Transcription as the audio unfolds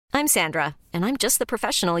I'm Sandra, and I'm just the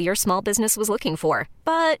professional your small business was looking for.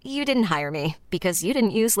 But you didn't hire me because you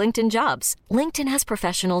didn't use LinkedIn Jobs. LinkedIn has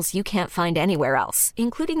professionals you can't find anywhere else,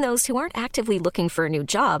 including those who aren't actively looking for a new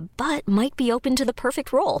job, but might be open to the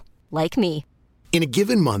perfect role, like me. In a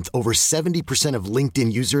given month, over 70% of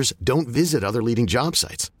LinkedIn users don't visit other leading job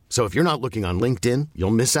sites. So if you're not looking on LinkedIn,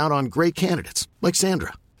 you'll miss out on great candidates like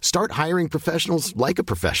Sandra. Start hiring professionals like a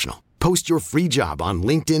professional. Post your free job on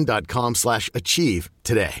linkedin.com/achieve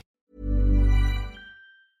today.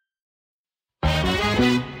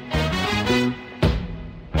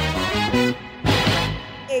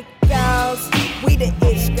 It girls, we the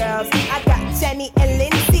ish girls. I got Jenny and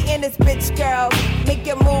Lindsay in this bitch, girl. Make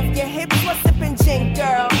you move your hips while sipping gin,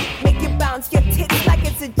 girl. Make you bounce your tits like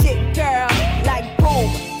it's a jig, girl. Like boom,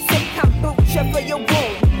 sip kombucha for your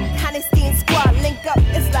womb. Hannestein squad link up,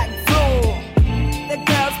 it's like boom. The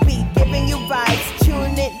girls be giving you vibes.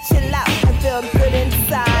 Tune in, chill out, and feel good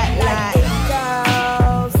inside. Like it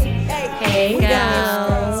girls. Hey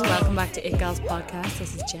girls. Welcome back to It Girls Podcast.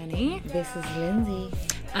 This is Jenny. This is Lindsay.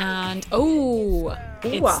 And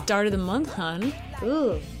it's start of the month, hun.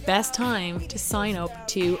 Ooh. Best time to sign up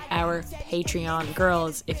to our Patreon.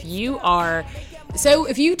 Girls, if you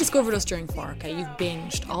discovered us during 4K, you've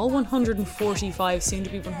binged all 145, soon to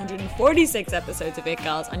be 146 episodes of It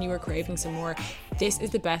Girls, and you are craving some more, this is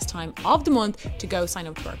the best time of the month to go sign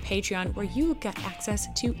up to our Patreon, where you will get access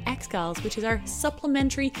to X Girls, which is our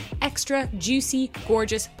supplementary, extra juicy,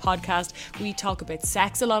 gorgeous podcast. We talk about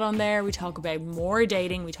sex a lot on there. We talk about more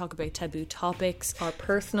dating. We talk about taboo topics, our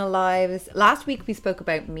personal lives. Last week we spoke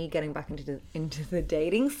about me getting back into the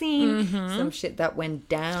dating scene. Some shit that went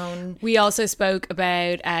down. We also spoke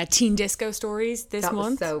about teen disco stories this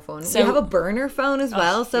month. That was so fun. We have a burner phone as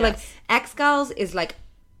well. So yes. like X Girls is like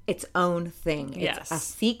its own thing. It's Yes. a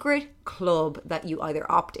secret club that you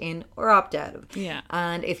either opt in or opt out of. Yeah.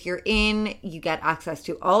 And if you're in, you get access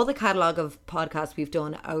to all the catalogue of podcasts we've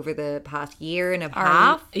done over the past year and a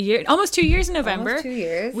half. Almost 2 years in November. Almost 2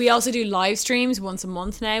 years. We also do live streams once a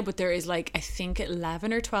month now, but there is like, I think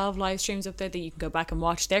 11 or 12 live streams up there that you can go back and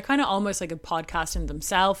watch. They're kind of almost like a podcast in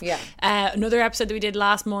themselves. Yeah. Another episode that we did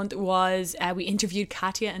last month was we interviewed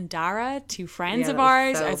Katya and Dara, two friends Yeah, of that was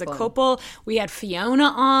ours, so as a fun. couple. We had Fiona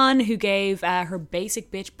on, who gave her basic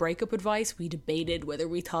bitch breakup advice. We debated whether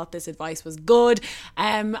we thought this advice was good.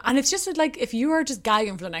 And it's just like, if you are just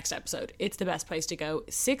gagging for the next episode, it's the best place to go.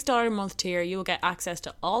 $6 a month tier, you will get access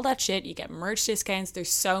to all that shit. You get merch discounts. There's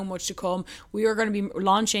so much to come. We are going to be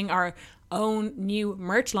launching our own new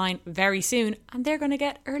merch line very soon, and they're going to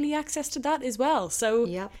get early access to that as well. So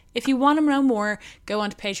Yep. if you want to know more, go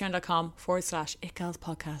on to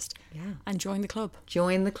patreon.com/itgirlspodcast and join the club.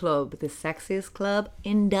 Join the club, the sexiest club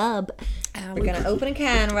in Dub. We're going to open a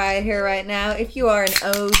can right here, right now. If you are an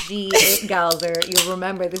OG It Galser, you'll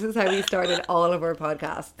remember this is how we started all of our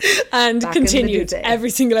podcasts. And Back in the continued. day.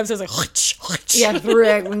 Every single episode was like, Yeah,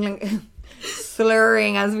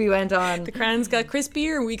 slurring as we went on. the crayons got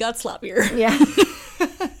crispier and we got sloppier. Yeah.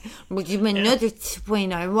 But you've another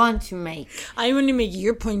point I want to make. I want to make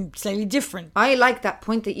your point slightly different. I like that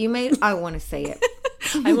point that you made. I want to say it.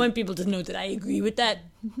 I want people to know that I agree with that.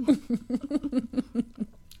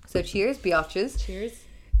 So cheers, biatches. Cheers.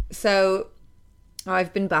 So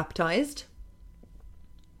I've been baptized.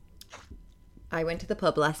 I went to the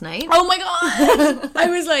pub last night. Oh my God. I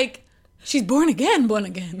was like, she's born again.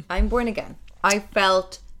 I'm born again. I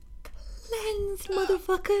felt cleansed,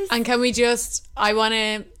 motherfuckers. And can we just, I want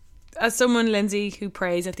to, as someone, Lindsay, who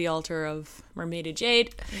prays at the altar of Mermaid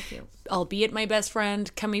Jade, Thank you. albeit my best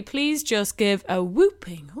friend, can we please just give a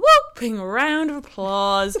whooping round of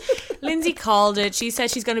applause? Lindsay called it. She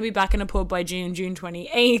said she's going to be back in a pub by June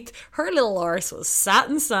 28th. Her little arse was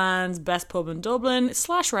Satin Sands, best pub in Dublin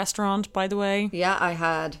 / restaurant, by the way. Yeah, I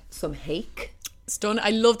had some hake. Stunning. I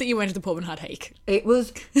love that you went to the pub and had hake. It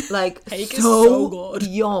was like Hake is so good.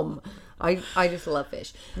 Yum. I just love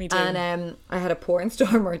fish. Me too. And I had a porn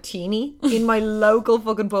star martini in my local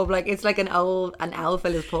fucking pub. Like it's like an old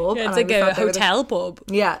fella's pub. Yeah, it's And like I was a sat there with hotel pub.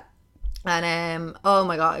 Yeah. And oh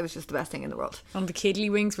my God, it was just the best thing in the world. And the Kiddly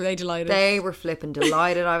Winks, were they delighted? They were flipping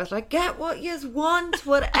delighted. I was like, get what you want,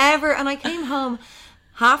 whatever. And I came home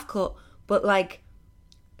half cut, but like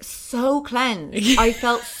so cleansed. I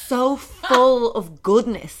felt so full of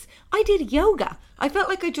goodness. I did yoga. I felt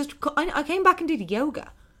like I came back and did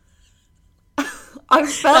yoga. I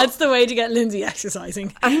felt That's the way to get Lindsay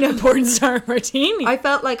exercising. I know. Porn star martini. I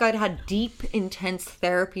felt like I'd had deep, intense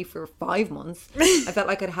therapy for 5 months. I felt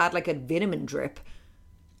like I'd had like a vitamin drip.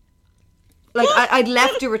 Like, I'd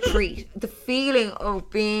left a retreat. The feeling of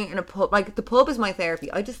being in a pub, like, the pub is my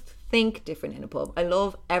therapy. I just think different in a pub. I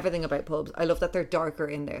love everything about pubs. I love that they're darker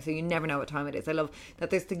in there, so you never know what time it is. I love that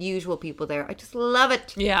there's the usual people there. I just love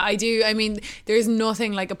it. Yeah, I do. I mean, there's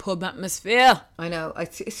nothing like a pub atmosphere. I know.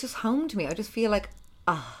 It's just home to me. I just feel like,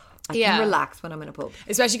 I Yeah. can relax when I'm in a pub.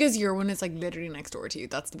 Especially because your one is like literally next door to you.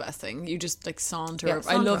 That's the best thing. You just like saunter. Yeah, I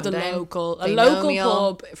saunter love on the down. local. A They know local me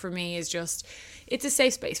all. pub for me is just, it's a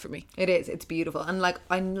safe space for me. It is. It's beautiful. And like,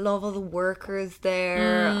 I love all the workers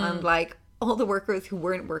there. And like, all the workers who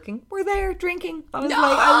weren't working were there drinking. I was like,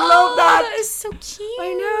 I love that. That is so cute.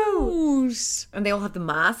 I know. And they all have the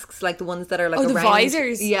masks, like the ones that are like the around.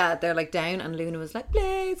 visors. Yeah, they're like down. And Luna was like,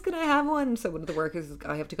 please, can I have one? So one of the workers,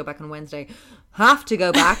 I have to go back on Wednesday. Have to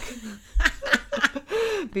go back.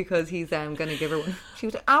 Because he's going to give her one. She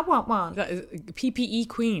was like, I want one. That is PPE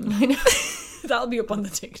queen. I know. That'll be up on the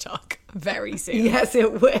TikTok very soon. Yes,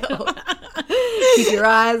 it will. Keep your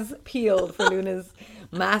eyes peeled for Luna's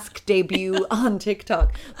mask debut on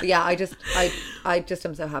TikTok. But yeah, I just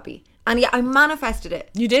am so happy. And yeah, I manifested it.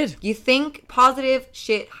 You did. You think positive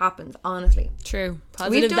shit happens, honestly. True.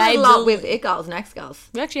 Positive We've done it a vibes lot only. with It Gals, Next Gals.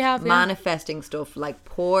 We actually have, yeah. Manifesting stuff, like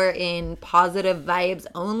pour in positive vibes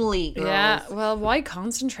only, girls. Yeah, well, why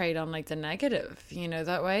concentrate on like the negative, you know,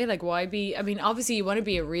 that way? Like, why be, I mean, obviously you want to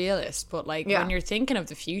be a realist, but like Yeah. when you're thinking of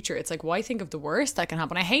the future, it's like, why think of the worst that can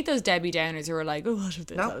happen? I hate those Debbie Downers who are like, oh, what if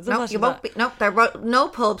this? No, what no, if you that? won't be. No, there were no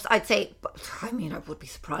pubs, I'd say. But, I mean, I would be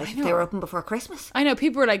surprised if they were open before Christmas. I know,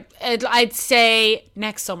 people were like, I'd say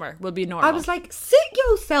next summer will be normal. I was like, sit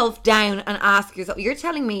yourself down and ask yourself. You're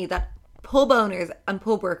telling me that pub owners and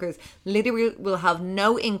pub workers literally will have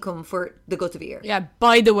no income for the guts of a year. yeah,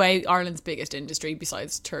 by the way, Ireland's biggest industry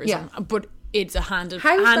besides tourism, but it's a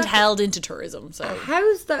handheld into tourism, so.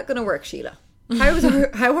 How's that going to work, Sheila?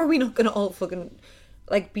 How are we not going to all fucking,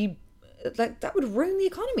 like, be, like, that would ruin the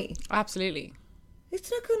economy. Absolutely. It's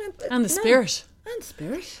not going to. And the spirit. And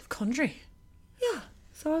spirit. Country. Yeah.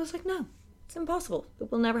 So I was like, no, it's impossible.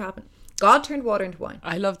 It will never happen. God turned water into wine.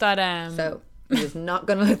 I love that. So he is not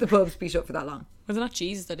going to let the pubs be shut for that long. Was it not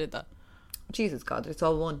Jesus that did that? Jesus, God, it's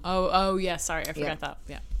all one. Oh, yeah, sorry, I forgot that.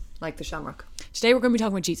 Yeah. Like the shamrock. Today we're going to be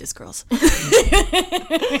talking about Jesus, girls.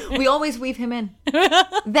 We always weave him in.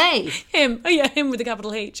 They. Him. Oh, yeah, him with the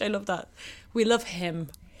capital H. I love that. We love him.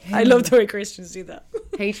 I love the way Christians do that.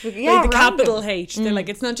 H. Yeah, Like the random. capital H. They're like,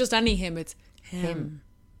 it's not just any him, it's him.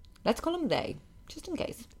 Let's call him they, just in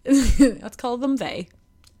case. Let's call them they.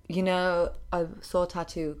 You know, I saw a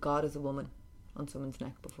tattoo, God is a woman, on someone's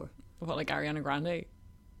neck before. What, like Ariana Grande?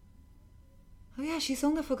 Oh yeah, she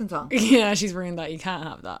sung the fucking song. Yeah, she's ruined that. You can't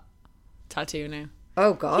have that tattoo now.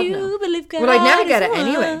 Oh God, You no. believe God Well, I'd never is get it one.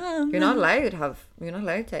 anyway. You're not allowed to. You're not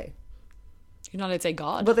allowed to say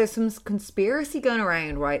God. But there's some conspiracy going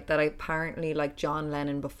around, right, that apparently, like, John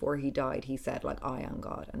Lennon, before he died, he said, like, I am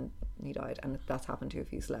God, and he died. And that's happened to a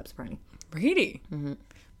few celebs, apparently. Really? Mm-hmm.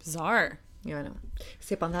 Bizarre. Yeah, I know.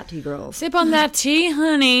 Sip on that tea, girls. Sip on that tea,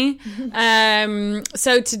 honey.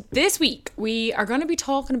 So this week, we are going to be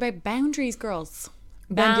talking about boundaries, girls.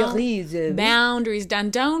 Boundaries. Boundaries.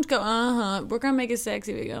 And don't go, we're going to make it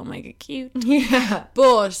sexy, we're going to make it cute. Yeah.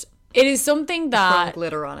 But it is something Throwing that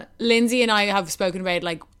glitter on it. Lindsay and I have spoken about,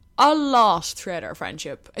 like, a lot throughout our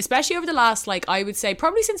friendship. Especially over the last, like, I would say,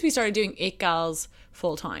 probably since we started doing It Gals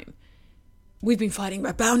full time. We've been fighting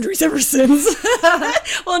about boundaries ever since.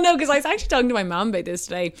 Well, no, because I was actually talking to my mum about this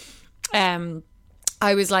today.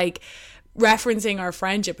 I was like referencing our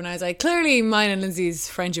friendship, and I was like, clearly mine and Lindsay's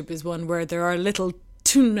friendship is one where there are little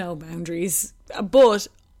to no boundaries. But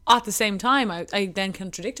at the same time, I then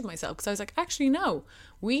contradicted myself because I was like, actually, no.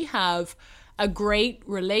 We have a great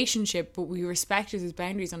relationship, but we respect each other's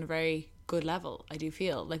boundaries on a very good level. I do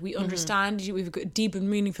feel like we understand, we've a good, deep and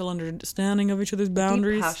meaningful understanding of each other's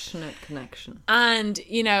boundaries. Deep, passionate connection. And,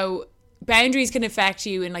 you know, boundaries can affect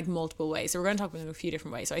you in like multiple ways. So we're going to talk about them in a few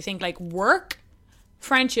different ways. So I think like work,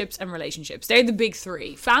 friendships and relationships, they're the big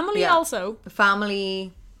three. Family also.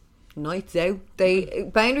 Family, nights out.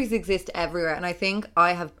 Boundaries exist everywhere. And I think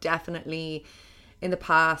I have definitely, in the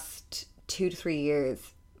past 2 to 3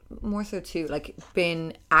 years, more so 2, like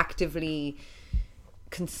been actively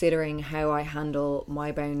considering how I handle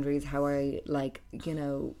my boundaries, how I, like, you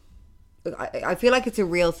know, I feel like it's a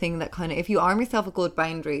real thing that kind of, if you arm yourself with good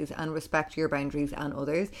boundaries and respect your boundaries and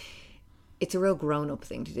others, it's a real grown-up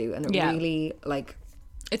thing to do. And it really, like,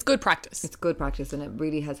 it's good practice. it's good practice, and it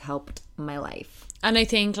really has helped my life. And I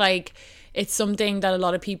think like it's something that a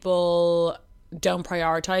lot of people don't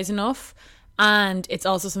prioritize enough. And it's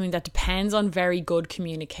also something that depends on very good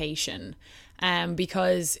communication.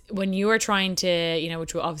 Because when you are trying to, you know,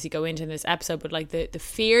 which we'll obviously go into in this episode, but like the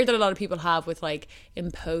fear that a lot of people have with like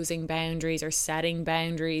imposing boundaries or setting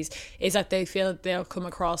boundaries is that they feel that they'll come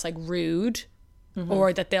across like rude,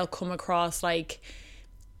 or that they'll come across like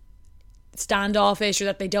standoffish, or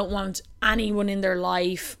that they don't want anyone in their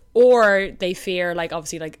life, or they fear like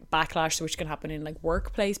obviously like backlash, which can happen in like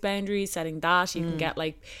workplace boundaries, setting that you can get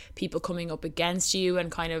like people coming up against you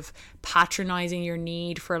and kind of patronizing your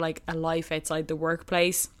need for like a life outside the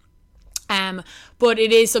workplace. But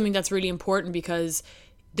it is something that's really important, because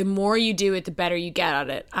the more you do it, the better you get at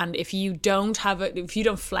it. And if you don't have it, if you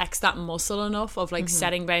don't flex that muscle enough of like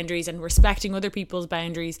setting boundaries and respecting other people's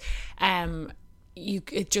boundaries,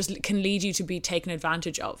 it just can lead you to be taken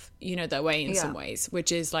advantage of, you know, that way in some ways,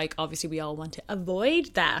 which is like, obviously we all want to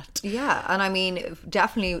avoid that. Yeah. And I mean,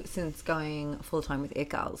 definitely since going full-time with It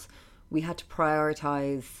Gals, we had to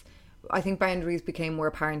prioritize. I think boundaries became more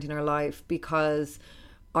apparent in our life because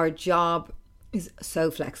our job is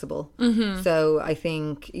so flexible. So I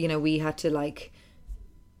think, you know, we had to make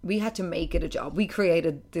it a job. We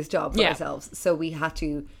created this job for ourselves, so we had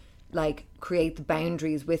to like create the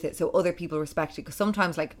boundaries with it so other people respect it. Because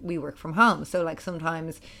sometimes like we work from home, so like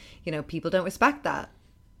sometimes, you know, people don't respect that,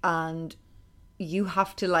 and you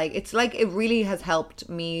have to like, it's like, it really has helped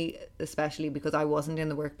me, especially because I wasn't in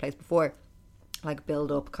the workplace before, like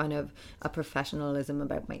build up kind of a professionalism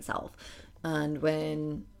about myself. And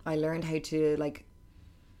when I learned how to like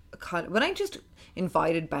when I just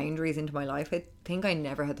invited boundaries into my life, I think I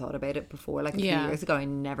never had thought about it before. Like a few years ago, I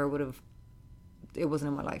never would have. It wasn't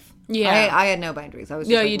in my life. I had no boundaries. I was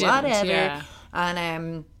just like, whatever. Yeah.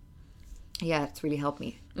 And yeah, it's really helped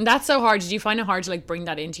me. And that's so hard. Did you find it hard to like bring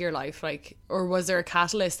that into your life, like, or was there a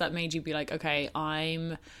catalyst that made you be like, okay,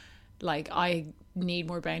 I need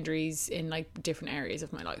more boundaries in like different areas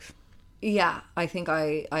of my life? Yeah, I think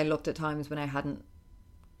I looked at times when I hadn't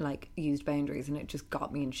like used boundaries, and it just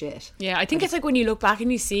got me in shit. Yeah, I think it's like when you look back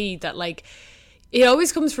and you see that, like, it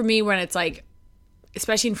always comes for me when it's like,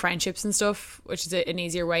 especially in friendships and stuff, which is an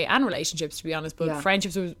easier way, and relationships, to be honest, but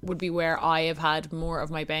friendships would be where I have had more of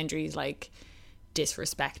my boundaries like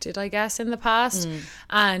disrespected, I guess, in the past.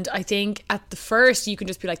 And I think at the first you can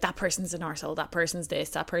just be like, that person's an arsehole, that person's this,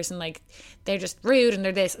 that person, like, they're just rude and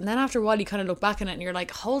they're this. And then after a while you kind of look back on it and you're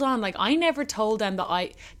like, hold on, like, I never told them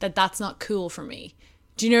that that's not cool for me.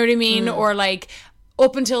 Do you know what I mean? Or like,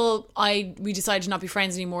 up until we decided to not be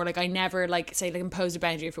friends anymore, like I never like say like imposed a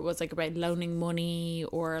boundary if it was like about loaning money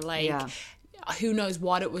or like who knows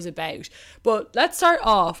what it was about. But let's start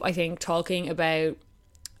off, I think, talking about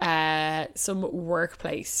some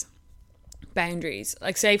workplace boundaries.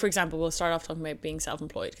 Like, say for example, we'll start off talking about being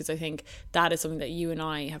self-employed, because I think that is something that you and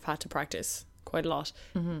I have had to practice quite a lot,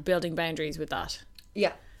 building boundaries with that.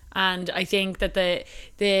 Yeah. And I think that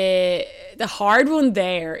the hard one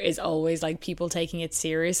there is always like people taking it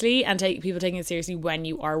seriously, and people taking it seriously when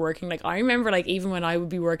you are working. Like, I remember, like, even when I would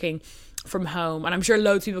be working from home, and I'm sure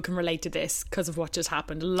loads of people can relate to this because of what just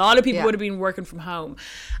happened. A lot of people would have been working from home,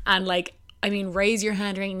 and like, I mean, raise your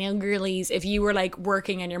hand right now, girlies, if you were like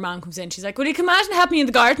working and your mom comes in, she's like, "Would you come out and help me in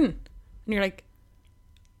the garden?" And you're like,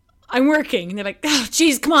 "I'm working." And they're like, "Oh,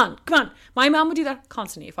 geez, come on. My mom would do that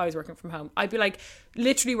constantly if I was working from home. I'd be like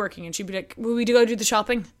literally working, and she'd be like, "Will we go do the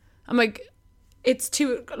shopping?" I'm like, "It's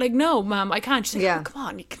too," like, "No, mom, I can't." She's like, "Oh,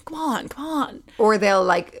 come on. Or they'll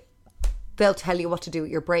tell you what to do at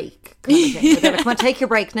your break. Kind of thing. They're like, "Come on, take your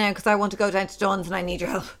break now, because I want to go down to Dunn's and I need your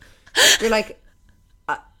help." You're like,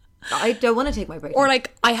 I don't want to take my break. Or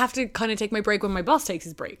like, I have to kind of take my break when my boss takes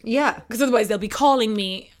his break. Yeah. Because otherwise they'll be calling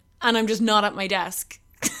me and I'm just not at my desk.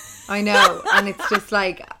 I know. And it's just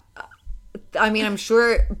like, I mean, I'm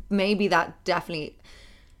sure maybe that definitely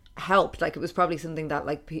helped. Like, it was probably something that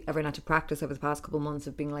like everyone had to practice over the past couple of months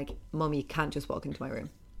of being like, "Mum, you can't just walk into my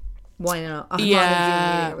room. Why not?"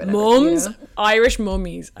 Yeah. Mums, you know? Irish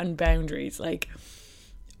mummies and boundaries. Like,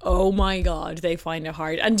 oh my God, they find it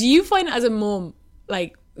hard. And do you find it as a mum,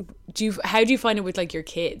 like, how do you find it with like your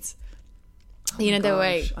kids? You know, the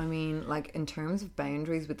way, I mean, like, in terms of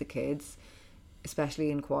boundaries with the kids,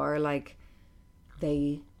 especially in choir, like,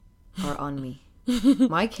 they are on me.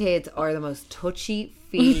 My kids are the most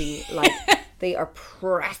touchy-feely, like, they are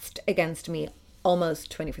pressed against me almost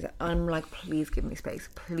 24/7. I'm like, please give me space.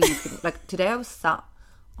 Please give me... Like, today I was sat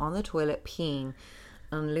on the toilet peeing,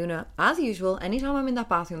 and Luna, as usual, anytime I'm in that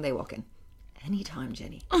bathroom, they walk in. Anytime,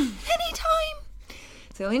 Jenny. Anytime.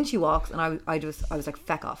 So in she walks, and I was like,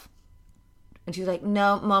 "Feck off." And she was like,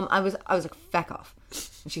 "No, Mum." I was like, "Feck off."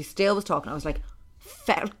 And she still was talking. I was like,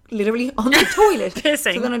 fell literally on the toilet.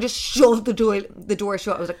 Pissing. So then I just shoved the door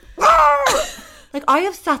shut. I was like, "Arr!" Like I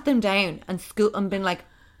have sat them down and been like,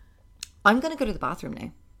 I'm going to go to the bathroom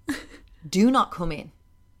now. Do not come in.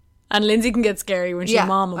 And Lindsay can get scary when she's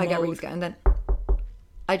mom. I get really scared. And then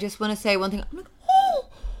I just want to say one thing. I'm like, oh,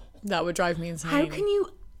 that would drive me insane. how can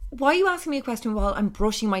you? Why are you asking me a question while I'm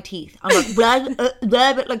brushing my teeth? I'm like,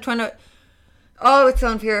 blah, like trying to. Oh, it's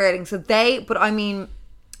so infuriating. But I mean,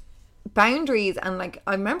 boundaries, and like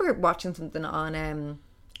I remember watching something on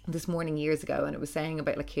This Morning years ago, and it was saying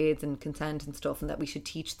about like kids and consent and stuff, and that we should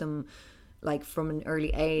teach them like from an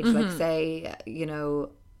early age. Like say, you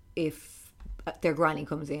know, if their granny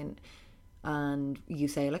comes in and you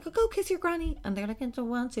say like, oh, go kiss your granny, and they're like, I don't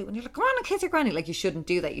want to, and you're like, come on and kiss your granny. Like you shouldn't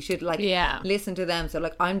do that. You should like listen to them. So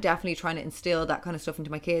like I'm definitely trying to instill that kind of stuff into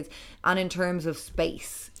my kids. And in terms of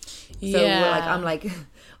space, so like I'm like,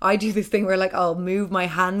 I do this thing where like I'll move my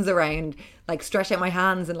hands around, like stretch out my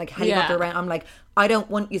hands and like helicopter around. I'm like, I don't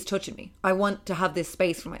want you touching me. I want to have this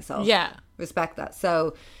space for myself. Yeah. Respect that.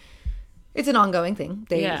 So it's an ongoing thing.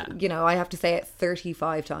 You know, I have to say it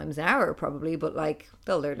 35 times an hour probably, but like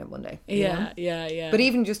they'll learn it one day. You know? Yeah. But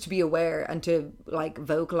even just to be aware and to like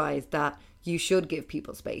vocalize that you should give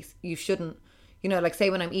people space. You shouldn't, you know, like say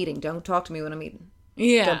when I'm eating, don't talk to me when I'm eating.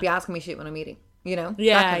 Yeah. Don't be asking me shit when I'm eating. You know?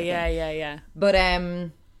 Yeah.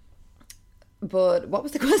 But what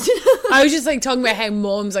was the question? I was just like talking about how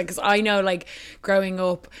mums, like, because I know like growing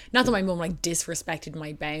up, not that my mum like disrespected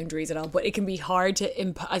my boundaries at all, but it can be hard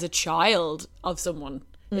to as a child of someone,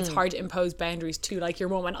 it's hard to impose boundaries to like your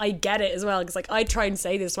mum. And I get it as well, because like I try and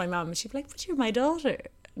say this to my mum and she'd be like, but you're my daughter.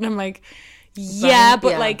 And I'm like, yeah,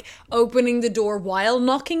 but like opening the door while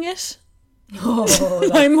knocking it.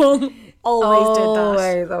 My mum always did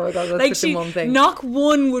that. Oh my god, that's like such a mum thing. Knock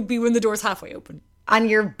one would be when the door's halfway open. And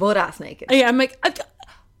you're butt ass naked. Yeah, I'm like, and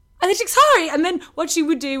then she's sorry. And then what she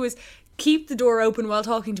would do is keep the door open while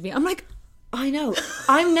talking to me. I'm like, I know.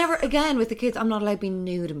 I'm never, again, with the kids, I'm not allowed to be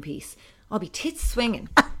nude in peace. I'll be tits swinging,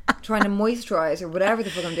 trying to moisturize or whatever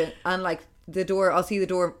the fuck I'm doing. And like the door, I'll see the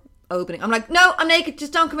door opening. I'm like, no, I'm naked.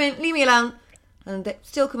 Just don't come in. Leave me alone. And they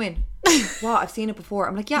still come in. What? I've seen it before.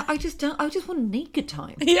 I'm like, yeah, I just want naked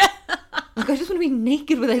time. yeah. Like, I just want to be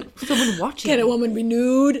naked without someone watching. Can a woman be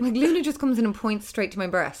nude? Like, Luna just comes in and points straight to my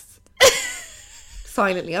breasts.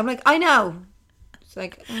 Silently. I'm like, I know. It's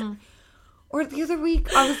like, Or the other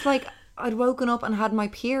week, I was like, I'd woken up and had my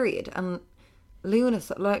period. And Luna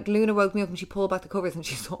woke me up and she pulled back the covers and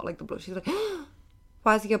she saw like the blood. She was like,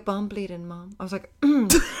 why is your bum bleeding, Mom? I was like,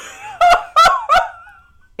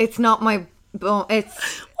 it's not my bum.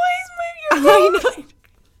 It's... Why is your bum bleeding?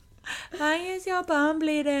 Why is your bum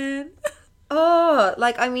bleeding? Oh,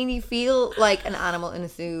 like, I mean, you feel like an animal in a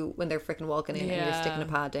zoo when they're freaking walking in and you're sticking a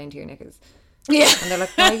pad down to your knickers. Yeah. And they're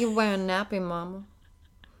like, why are you wearing nappy, Mama?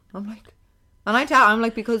 I'm like, and I'm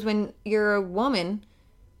like, because when you're a woman,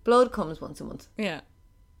 blood comes once a month. Yeah.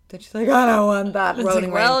 Then she's like, I don't want that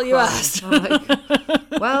rolling like, well, around. you asked. I'm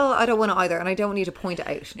like, well, I don't want it either, and I don't need to point it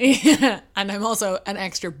out. Yeah. And I'm also an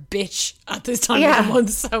extra bitch at this time of the month,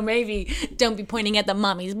 so maybe don't be pointing at the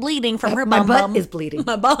mommy's bleeding from her bum. My butt is bleeding.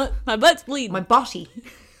 My butt's bleeding. My body.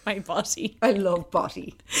 My body. I love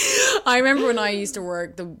body. I remember when I used to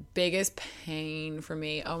work, the biggest pain for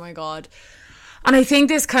me, oh my God. And I think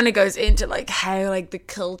this kind of goes into like how like the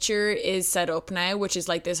culture is set up now, which is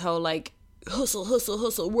like this whole like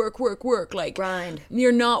hustle, work, like grind.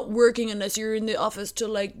 You're not working unless you're in the office till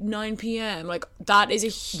like 9 p.m. Like that is a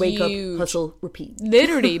huge... Wake up, hustle, repeat.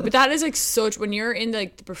 Literally. But that is like such... When you're in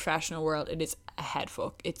like the professional world, it is a head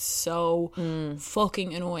fuck. It's so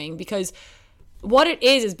fucking annoying, because what it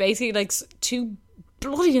is basically like two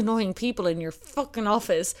bloody annoying people in your fucking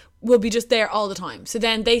office will be just there all the time. So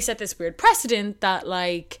then they set this weird precedent that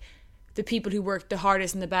like the people who work the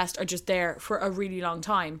hardest and the best are just there for a really long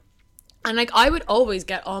time. And like I would always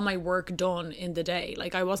get all my work done in the day.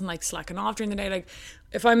 Like I wasn't like slacking off during the day. Like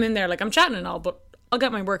if I'm in there, like I'm chatting and all, but I'll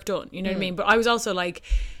get my work done. You know what I mean? But I was also like,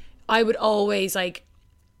 I would always like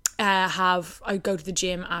I'd go to the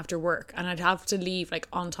gym after work, and I'd have to leave like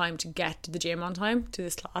on time to get to the gym on time to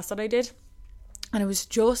this class that I did. And it was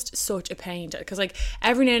just such a pain, because like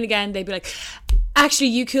every now and again they'd be like, actually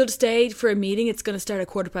you could stay for a meeting, it's going to start at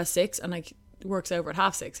 6:15, and like it works over at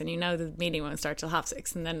 6:30, and you know the meeting won't start till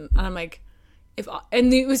 6:30, and I'm like,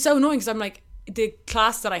 and it was so annoying, because I'm like, the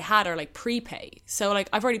class that I had are like prepay, so like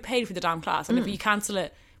I've already paid for the damn class, and if you cancel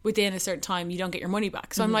it within a certain time you don't get your money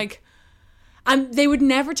back. So I'm like, and they would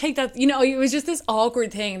never take that, you know, it was just this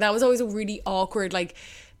awkward thing. That was always a really awkward like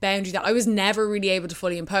boundary that I was never really able to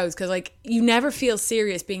fully impose, because like you never feel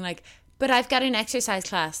serious being like, but I've got an exercise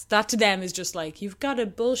class. That to them is just like, you've got a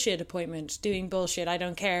bullshit appointment doing bullshit. I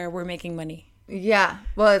don't care. We're making money. Yeah.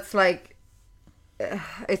 Well, it's like,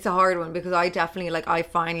 it's a hard one because I definitely, like, I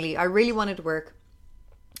really wanted to work,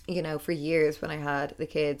 you know, for years when I had the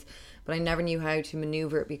kids, but I never knew how to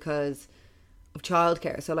maneuver it because of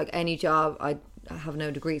childcare. So, like, any job, I have no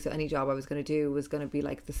degree, so any job I was going to do was going to be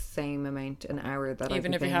like the same amount an hour that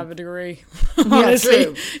even if you have a degree, yeah, honestly,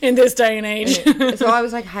 true. in this day and age. So I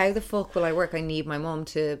was like, how the fuck will I work? I need my mum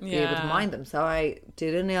to be able to mind them. So I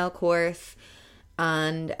did a nail course,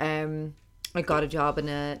 and I got a job in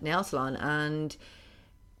a nail salon, and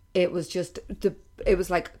it was just it was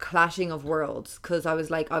like clashing of worlds, because I was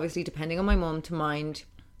like, obviously depending on my mum to mind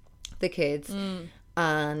the kids,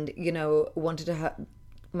 and, you know, wanted to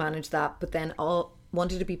manage that, but then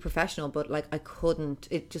wanted to be professional, but like I couldn't,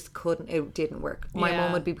 it didn't work. My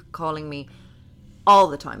mum would be calling me all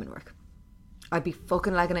the time in work. I'd be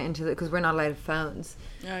fucking legging it into it because we're not allowed phones.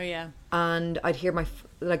 Oh yeah. And I'd hear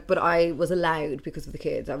but I was allowed because of the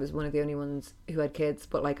kids. I was one of the only ones who had kids,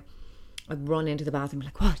 but like I'd run into the bathroom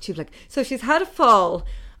like, what? She'd be like, so she's had a fall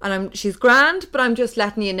and she's grand, but I'm just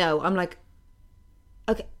letting you know. I'm like,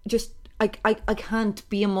 okay, just I can't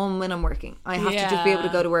be a mum when I'm working. I have to just be able to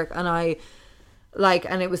go to work. And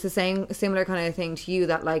and it was the similar kind of thing to you,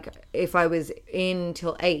 that like if I was in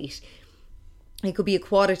till 8, it could be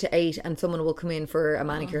 7:45 and someone will come in for a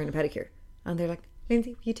manicure and a pedicure, and they're like,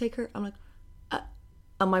 Lindsay, will you take her? I'm like,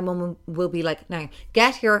 and my mum will be like, now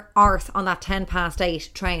get your arse on that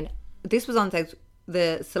 8:10 train. This was on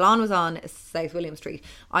the salon was on South William Street.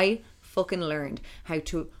 I fucking learned how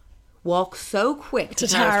to walk so quick to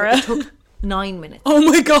Tara. It took 9 minutes. Oh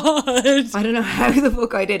my god! I don't know how the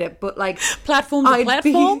fuck I did it, but like platform to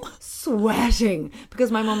platform, be sweating because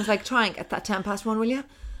my mum was like, try and get that 1:10 will you?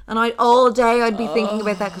 And all day I'd be thinking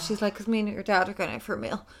about that, because she's like, because me and your dad are going out for a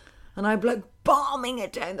meal, and I'd be like bombing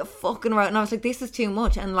it down the fucking road, and I was like, this is too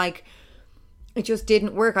much, and like it just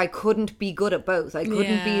didn't work. I couldn't be good at both. I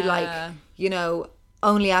couldn't be like, you know,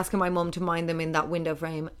 only asking my mum to mind them in that window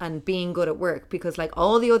frame and being good at work, because like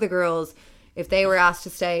all the other girls, if they were asked to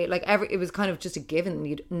stay, like it was kind of just a given,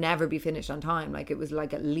 you'd never be finished on time. Like it was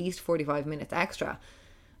like at least 45 minutes extra,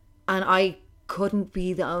 and I couldn't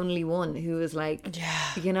be the only one who was like,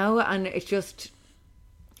 you know, and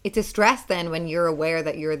it's a stress then when you're aware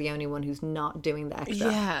that you're the only one who's not doing the extra.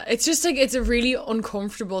 Yeah, it's just like, it's a really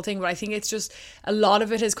uncomfortable thing, but I think it's just a lot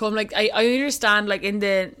of it has come, like I understand, like in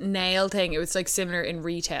the nail thing it was like similar in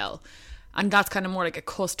retail, and that's kind of more like a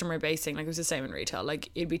customer based thing. Like it was the same in retail,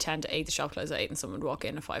 like it'd be 10 to 8, the shop closed at 8 and someone would walk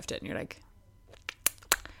in at 5 to 8 and you're like,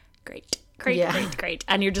 great,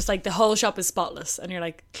 and you're just like, the whole shop is spotless and you're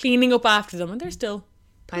like cleaning up after them and they're still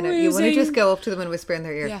I know, you want to just go up to them and whisper in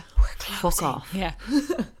their ear, yeah, fuck off. Yeah.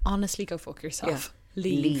 Honestly, go fuck yourself. Yeah.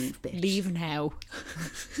 Leave, bitch. Leave now.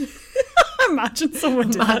 Imagine someone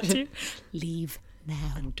did that to you. Leave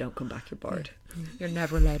now. And don't come back, you're bored. You're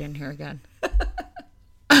never allowed in here again.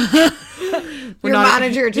 Your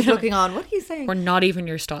manager just looking on, what are you saying? We're not even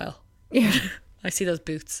your style. Yeah. I see those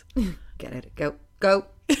boots. Get it. Go.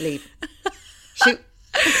 Leave. Shoot.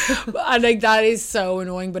 And like that is so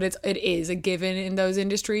annoying, but it is a given in those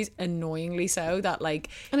industries, annoyingly so, that like,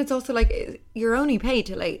 and it's also like you're only paid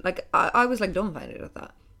till 8. Like I was like dumbfounded at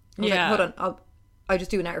that. I was like, hold on, I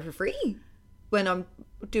just do an hour for free when I'm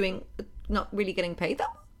doing not really getting paid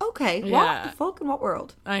that. Okay, what the fuck, in what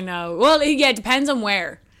world? I know. Well, yeah, it depends on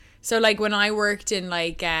where. So like when I worked in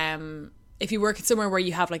like if you work at somewhere where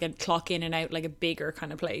you have like a clock in and out, like a bigger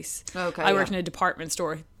kind of place. Okay. I worked in a department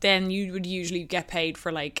store. Then you would usually get paid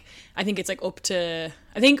for like, I think it's like up to,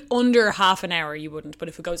 I think under half an hour you wouldn't, but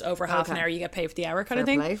if it goes over half an hour you get paid for the hour kind of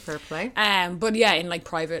thing. Fair play. But yeah, in like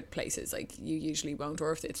private places, like you usually won't,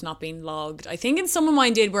 or if it's not being logged. I think in some of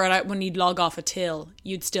mine did, where when you'd log off a till,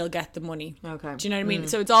 you'd still get the money. Okay. Do you know what I mean?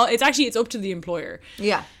 So it's up to the employer.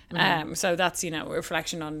 Yeah. So that's, you know, a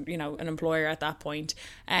reflection on, you know, an employer at that point.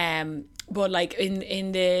 But like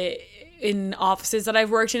in offices that I've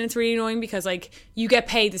worked in, it's really annoying because like you get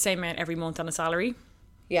paid the same amount every month on a salary.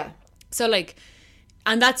 Yeah. So like,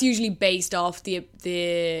 and that's usually based off the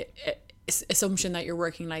assumption that you're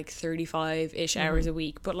working like 35-ish hours a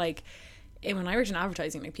week. But like when I worked in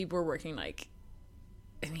advertising, like people were working like,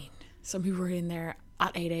 I mean, some people were in there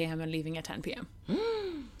at 8 a.m. and leaving at 10 p.m.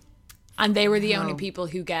 And they were the only people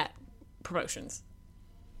who get promotions.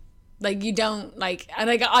 Like you don't like, and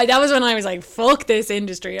like that was when I was like, fuck this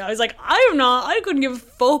industry. I was like, I couldn't give a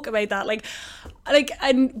fuck about that.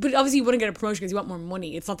 But obviously you wouldn't get a promotion because you want more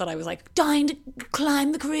money. It's not that I was like dying to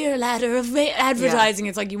climb the career ladder of advertising. Yeah.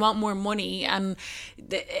 It's like you want more money, that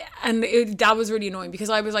was really annoying because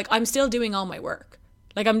I was like, I'm still doing all my work.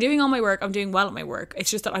 Like, I'm doing all my work, I'm doing well at my work.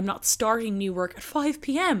 It's just that I'm not starting new work at 5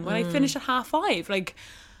 p.m. when I finish at 5:30. Like,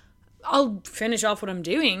 I'll finish off what I'm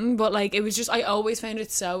doing, but like, it was just, I always found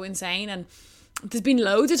it so insane. And there's been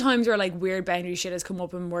loads of times where like weird boundary shit has come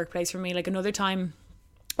up in workplace for me. Like, another time,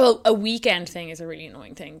 well, a weekend thing is a really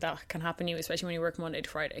annoying thing that can happen to you, especially when you work Monday to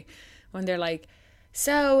Friday, when they're like,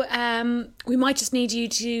 so we might just need you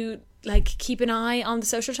to like keep an eye on the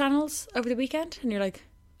social channels over the weekend. And you're like,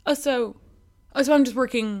 so I'm just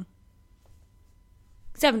working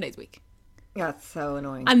 7 days a week. Yeah, it's so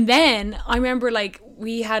annoying. And then I remember like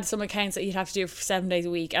we had some accounts that you'd have to do for 7 days a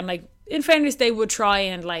week, and like in fairness they would try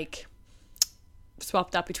and like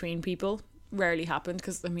swap that between people. Rarely happened,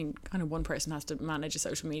 because I mean kind of one person has to manage a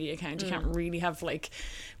social media account. You can't really have like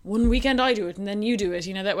one weekend I do it and then you do it,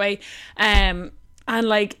 you know, that way. And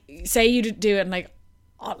like say you do it and like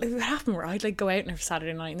it would happen where I'd like go out on a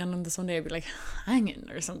Saturday night and then on the Sunday I'd be like hanging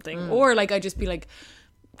or something, or like I'd just be like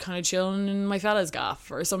kind of chilling in my fella's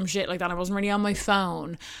gaff or some shit like that. I wasn't really on my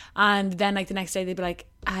phone, and then like the next day they'd be like,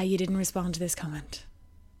 you didn't respond to this comment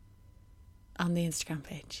on the Instagram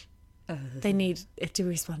page. They need it to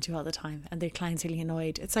respond to all the time and their client's really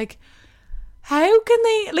annoyed. It's like, how can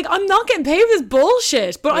they, like, I'm not getting paid for this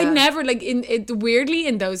bullshit. But I never, like, weirdly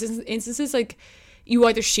in those instances, like, you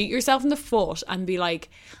either shoot yourself in the foot and be like,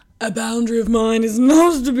 a boundary of mine is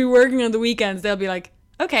not to be working on the weekends. They'll be like,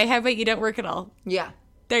 okay, how about you don't work at all? Yeah.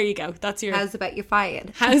 There you go. That's your... How's about you're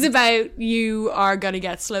fired? How's about you are going to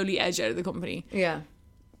get slowly edged out of the company? Yeah.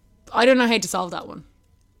 I don't know how to solve that one.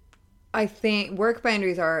 I think work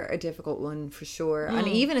boundaries are a difficult one for sure. And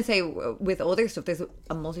even to say with other stuff, there's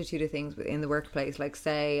a multitude of things in the workplace, like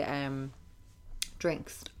say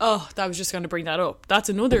drinks. Oh, I was just going to bring that up. That's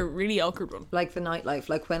another really awkward one. Like the nightlife.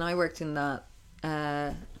 Like when I worked in that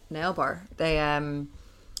nail bar, they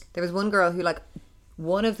there was one girl who, like,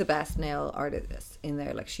 one of the best nail artists in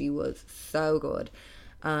there. Like, she was so good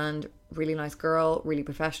and really nice girl, really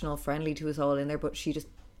professional, friendly to us all in there, but she just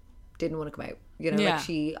didn't want to come out, you know. Yeah.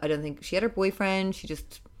 Like, I don't think she had her boyfriend, she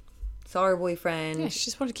just saw her boyfriend. Yeah, she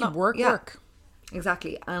just wanted to keep work.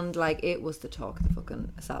 Exactly. And like, it was the talk of the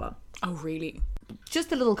fucking salon. Oh, really? Just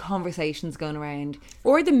the little conversations going around,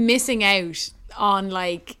 or the missing out on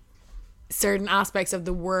like certain aspects of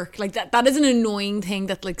the work, like that is an annoying thing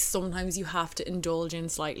that like sometimes you have to indulge in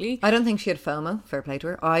slightly. I don't think she had FOMO. Fair play to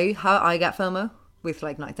her. I get FOMO with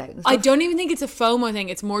like nights out and stuff. I don't even think it's a FOMO thing.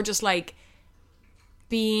 It's more just like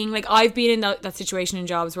being like, I've been in that situation in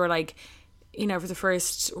jobs where, like, you know, for the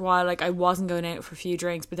first while, like, I wasn't going out for a few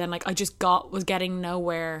drinks, but then like I just was getting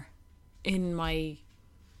nowhere in my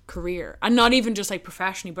career, and not even just like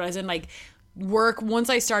professionally, but as in like work. Once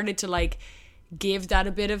I started to like give that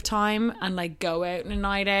a bit of time and like go out on a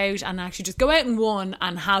night out and actually just go out in one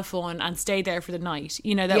and have fun and stay there for the night,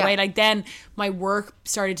 you know, that way, like, then my work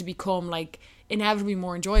started to become like inevitably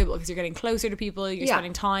more enjoyable because you're getting closer to people, you're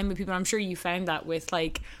spending time with people. I'm sure you found that with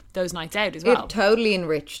like those nights out as well. It totally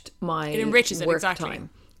enriched my work exactly. time,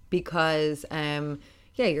 because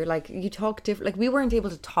you're like, you talk different. Like, we weren't able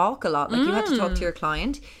to talk a lot. Like, you had to talk to your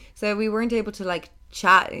client, so we weren't able to like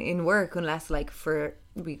chat in work unless like for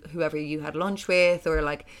whoever you had lunch with, or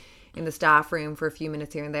like in the staff room for a few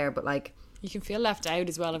minutes here and there. But like, you can feel left out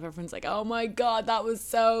as well if everyone's like, oh my god, that was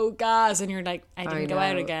so gas, and you're like, I didn't go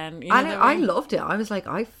out again, you know. And I loved it. I was like,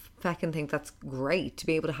 I fucking think that's great to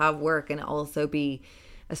be able to have work and also be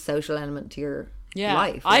a social element to your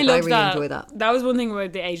life. Like, I really enjoy that. That was one thing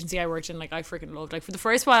about the agency I worked in, like, I freaking loved. Like, for the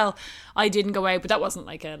first while I didn't go out, but that wasn't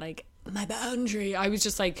like my boundary. I was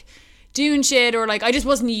just like doing shit, or like I just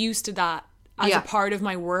wasn't used to that as a part of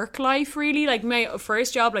my work life, really. Like, my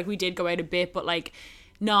first job, like, we did go out a bit, but like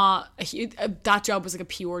that job was like a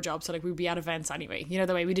pure job, so like we'd be at events anyway, you know,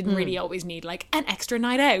 the way we didn't really always need like an extra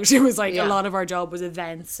night out. It was like a lot of our job was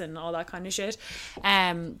events and all that kind of shit.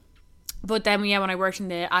 But then when I worked in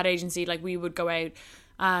the ad agency, like, we would go out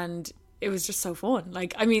and it was just so fun.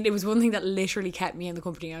 Like, I mean, it was one thing that literally kept me in the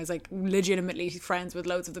company. I was like legitimately friends with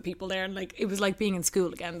loads of the people there, and like it was like being in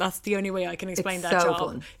school again. That's the only way I can explain that job.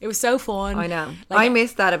 Fun. It was so fun. I know. Like, I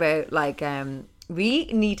miss that about like we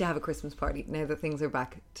need to have a Christmas party now that things are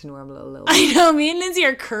back to normal a little bit. I know, me and Lindsay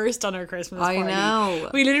are cursed on our Christmas party. I know.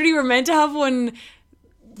 We literally were meant to have one,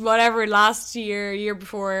 whatever, last year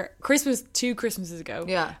before Christmas, 2 Christmases ago.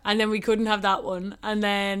 Yeah. And then we couldn't have that one. And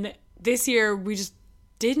then this year we just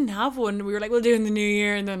didn't have one. We were like, we'll do it in the new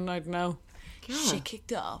year. And then, I don't know, shit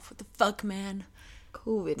kicked off. What the fuck, man?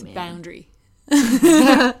 COVID, it's man. A boundary.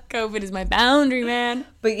 COVID is my boundary, man.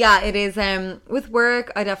 But yeah, it is. With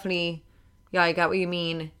work, I definitely... Yeah, I get what you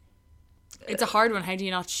mean. It's a hard one. How do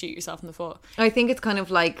you not shoot yourself in the foot? I think it's kind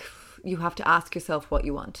of like you have to ask yourself what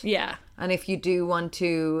you want. Yeah. And if you do want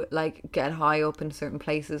to like get high up in certain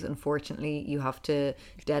places, unfortunately, you have to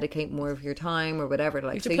dedicate more of your time or whatever.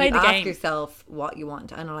 Like, to so play you the ask game. yourself what you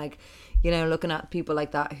want. And like, you know, looking at people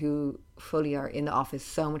like that who fully are in the office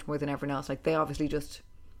so much more than everyone else, like they obviously just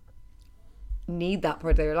need that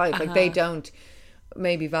part of their life. Like they don't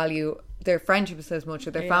maybe value their friendships as much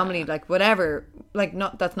or their family, like whatever. Like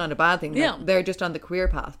not that's not a bad thing. Like, Yeah. they're just on the career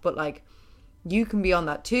path, but like you can be on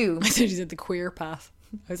that too. I thought you said the queer path.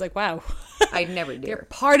 I was like, wow. I'd never They're dare.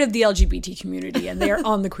 part of the LGBT community and they are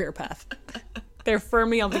on the queer path. They're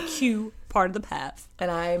firmly on the Q part of the path.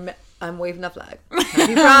 And I'm waving that flag.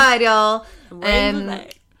 Happy Pride, y'all. Waving the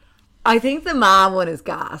flag. I think the mom one is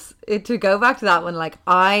gas. To go back to that one, like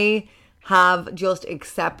I have just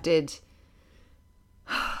accepted.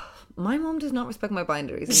 My mom does not respect my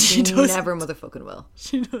boundaries. And She she doesn't. never motherfucking will.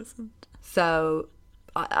 She doesn't. So,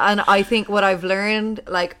 and I think what I've learned,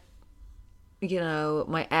 like, you know,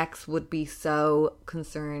 my ex would be so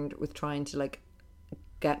concerned with trying to like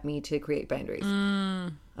get me to create boundaries.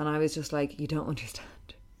 And I was just like, you don't understand.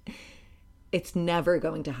 It's never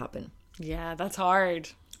going to happen. Yeah, that's hard.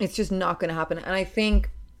 It's just not going to happen. And I think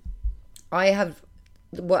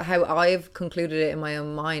how I've concluded it in my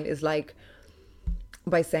own mind is like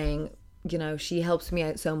by saying, you know, she helps me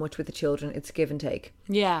out so much with the children. It's give and take.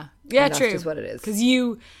 Yeah. Yeah, And that's true. just what it is. Because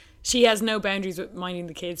she has no boundaries with minding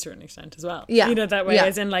the kids to an extent as well. Yeah. You know, that way, Yeah.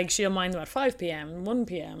 as in like she'll mind them at 5 p.m, 1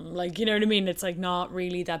 p.m. Like, you know what I mean? It's like not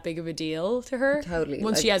really that big of a deal to her. Totally,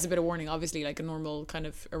 Once like- she has a bit of warning, obviously, like a normal kind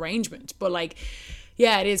of arrangement. But like,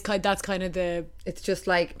 yeah, it is that's kind of the. It's just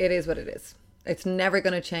like, it is what it is. It's never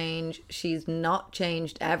going to change. She's not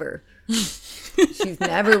changed ever. She's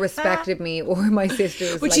never respected me or my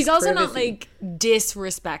sisters. But like, she's also not privacy. like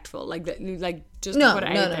disrespectful, like just No, to put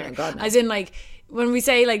it no, out no, there. no, God, no. As in, like when we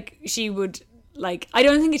say like she would, like I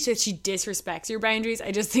don't think it's that she disrespects your boundaries.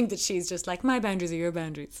 I just think that she's just like my boundaries are your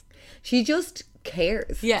boundaries. She just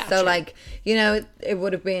cares. Yeah, So true. like, you know, it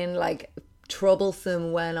would have been like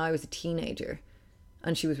troublesome when I was a teenager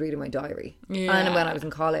and she was reading my diary. Yeah. And when I was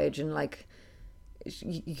in college and like,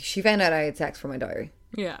 she found out I had sex for my diary.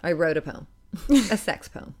 Yeah, I wrote a poem. A sex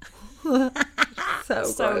poem. So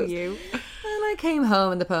gross. you. And I came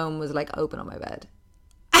home and the poem was like open on my bed.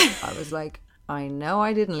 I was like, I know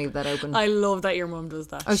I didn't leave that open. I love that your mum does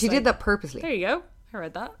that. Oh, she She's did like, that purposely. There you go. I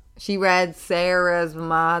read that. She read Sarah's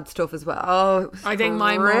mad stuff as well. Oh, it was I think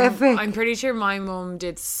horrific. my mum. I'm pretty sure my mum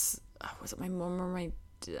did. Was it my mum or my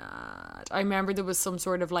dad? I remember there was some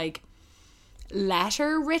sort of like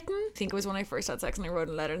letter written. I think it was when I first had sex and I wrote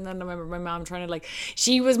a letter, and then I remember my mom trying to like.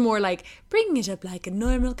 She was more like bringing it up like a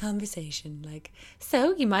normal conversation, like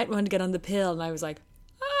so you might want to get on the pill, and I was like,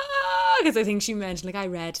 because I think she mentioned like I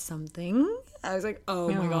read something. I was like, oh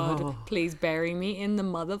my god, please bury me in the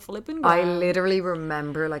mother flipping ground. I literally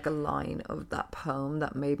remember like a line of that poem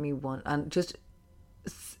that made me want, and just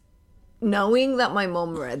knowing that my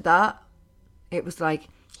mum read that, it was like,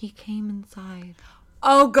 he came inside.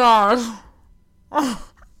 Oh god. Oh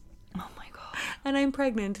my god. And I'm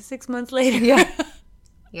pregnant 6 months later. Yeah.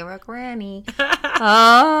 You're a granny.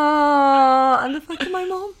 Oh, and the fact that my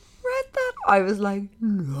mom read that, I was like,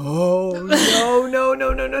 no.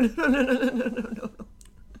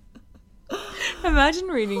 Imagine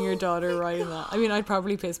reading your daughter writing that. I mean, I'd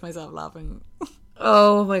probably piss myself laughing.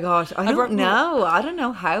 Oh my gosh. I brought- don't know. I don't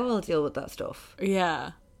know how I'll deal with that stuff.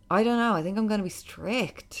 Yeah. I don't know. I think I'm going to be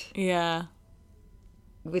strict, Yeah.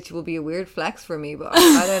 which will be a weird flex for me, but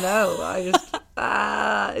I don't know. I just,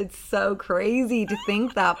 it's so crazy to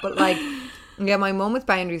think that. But like, yeah, my mum with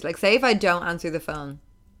boundaries, like say if I don't answer the phone,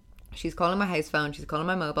 she's calling my house phone, she's calling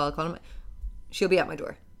my mobile, she'll be at my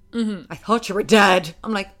door. Mm-hmm. I thought you were dead.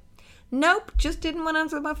 I'm like, nope, just didn't want to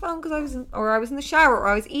answer my phone because I was in the shower or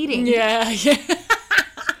I was eating. Yeah. Yeah.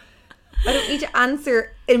 I don't need to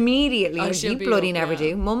answer immediately. Oh, Like, she'll you be bloody up, never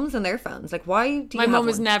yeah. do. Mums and their phones. Like, why do you My have mum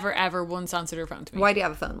has one? never ever once answered her phone to me. Why do you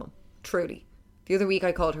have a phone, Mum? Truly. The other week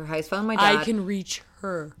I called her house phone, my dad. I can reach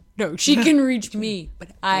her. No, she can reach me, but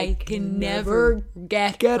I can never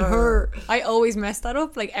get her. I always mess that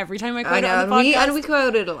up. Like every time I I quote it know, on the and podcast. we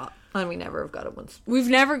quote it a lot. And we never have got it once. We've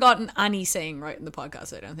never gotten any saying right in the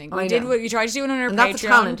podcast, I don't think. We I did know. what we tried to do it on our And Patreon. that's a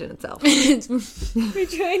talent in itself. We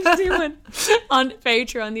tried to do one on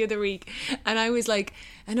Patreon the other week, and I was like,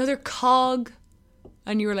 another cog,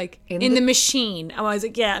 and you were like, in the machine, and I was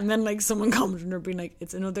like, yeah, and then like someone commented and being like,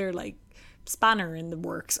 it's another like spanner in the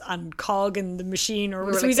works and cog in the machine, or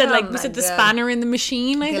were so we like, said "Oh like we my said the God." spanner in the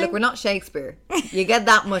machine. I Okay, think look, we're not Shakespeare. You get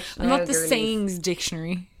that much. I'm not the sayings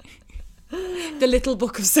dictionary, the little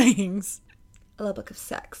book of sayings. A little book of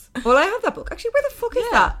sex. Well, I have that book. Actually, where the fuck is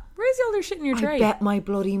that? Where's the other shit in your tray? I bet my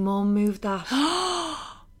bloody mum moved that.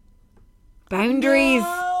 Boundaries.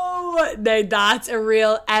 No, that's a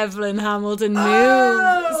real Evelyn Hamilton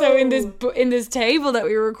move. So in this table that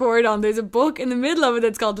we record on, there's a book in the middle of it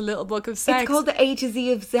that's called The Little Book of Sex. It's called The A to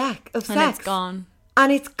Z of Sex. And it's gone.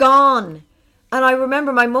 And it's gone. And I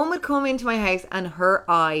remember my mum would come into my house and her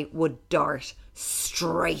eye would dart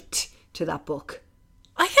straight to that book.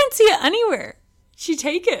 I can't see it anywhere. She'd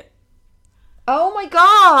take it. Oh my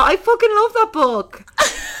God, I fucking love that book.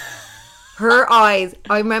 Her eyes,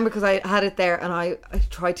 I remember because I had it there and I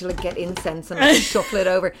tried to like get incense and like, shuffle it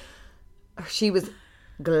over. She was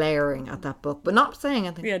glaring at that book, but not saying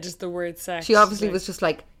anything. Yeah, just the word sex. She obviously was just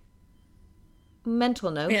like,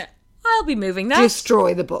 mental note. Yeah, I'll be moving that.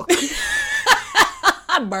 Destroy the book.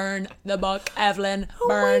 Burn the book, Evelyn.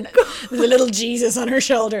 Burn. There's a little Jesus on her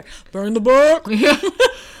shoulder. Burn the book. Yeah.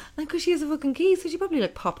 And because she has a fucking key, so she probably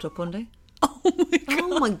like popped up one day. Oh my God.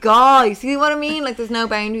 Oh my God. You see what I mean? Like there's no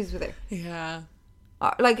boundaries with her. Yeah.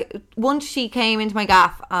 Like once she came into my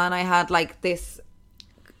gaff and I had like this,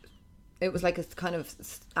 it was like a kind of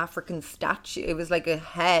African statue. It was like a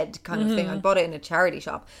head kind of thing. I bought it in a charity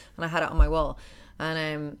shop and I had it on my wall.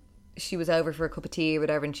 And she was over for a cup of tea or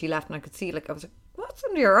whatever and she left and I could see, like, I was like, what's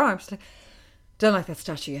under your arm? She's like, don't like that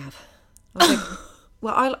statue you have. I was like,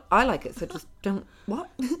 well, I like it, so just don't, what?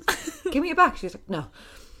 Give me it back. She was like,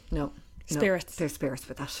 no. Spirits. There's spirits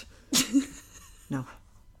with that. No.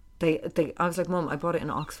 They. I was like, Mum, I bought it in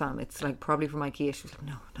Oxfam. It's like probably from IKEA. She was like,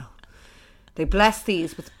 no. They bless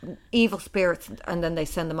these with evil spirits and then they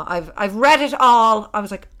send them. I've read it all. I was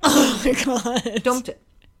like, oh my God. Dumped it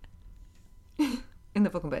in the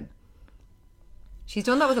fucking bin. She's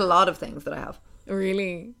done that with a lot of things that I have.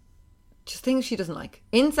 Really? Just things she doesn't like.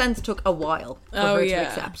 Incense took a while for her to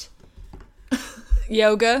accept.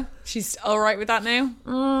 Yoga. She's all right with that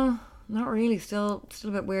now? Not really. Still a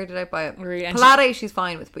bit weirded out by it. Really? Pilates she's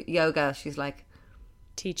fine with, but yoga she's like,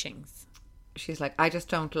 teachings. She's like, I just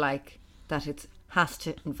don't like that it has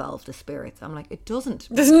to involve the spirits. I'm like, it doesn't.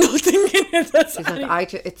 There's nothing in it. She's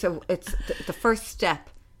like, it's the first step,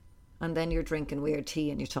 and then you're drinking weird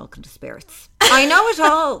tea and you're talking to spirits. I know it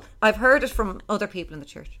all. I've heard it from other people in the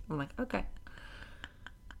church. I'm like, okay.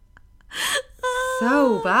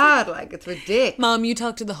 So bad, like it's ridiculous. Mom, you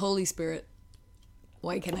talk to the Holy Spirit.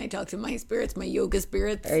 Why can't I talk to my spirits, my yoga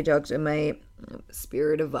spirits? I talk to my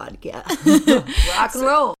spirit of vodka. Rock and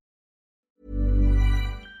roll.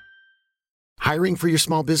 Hiring for your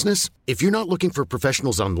small business? If you're not looking for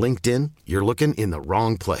professionals on LinkedIn, you're looking in the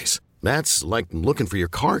wrong place. That's like looking for your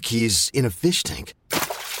car keys in a fish tank.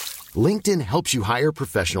 LinkedIn helps you hire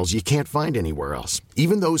professionals you can't find anywhere else,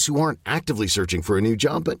 even those who aren't actively searching for a new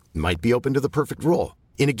job but might be open to the perfect role.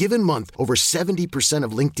 In a given month, over 70%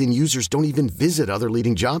 of LinkedIn users don't even visit other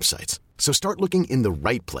leading job sites. So start looking in the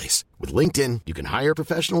right place. With LinkedIn, you can hire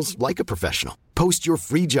professionals like a professional. Post your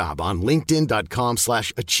free job on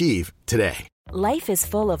linkedin.com/achieve today. Life is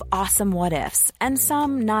full of awesome what-ifs, and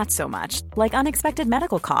some not so much, like unexpected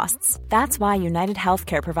medical costs. That's why United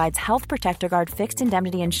Healthcare provides Health Protector Guard fixed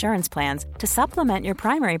indemnity insurance plans to supplement your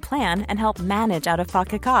primary plan and help manage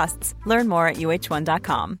out-of-pocket costs. Learn more at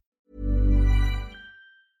uh1.com.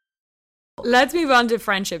 Let's move on to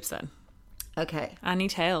friendships then. Okay. Any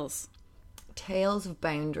tales? Tales of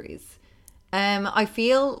boundaries. I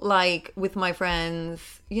feel like with my friends,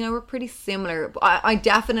 you know, we're pretty similar. I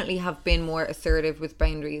definitely have been more assertive with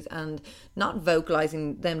boundaries and not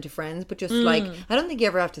vocalizing them to friends, but just like, I don't think you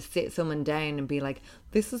ever have to sit someone down and be like,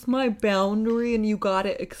 this is my boundary and you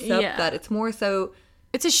gotta accept that. It's more so...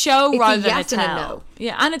 It's a show rather than a yes and tell. a no.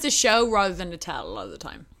 Yeah, and it's a show rather than a tell a lot of the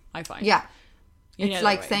time, I find. Yeah. You know It's that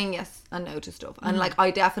like way. saying yes and no to stuff. And like,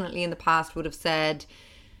 I definitely in the past would have said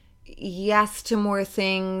yes to more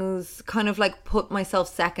things, kind of like put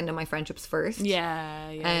myself second and my friendships first. Yeah.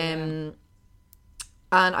 And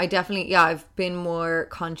I definitely, I've been more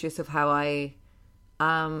conscious of how I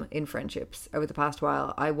am in friendships over the past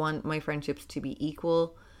while. I want my friendships to be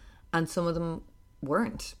equal, and some of them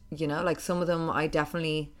weren't, you know, like some of them I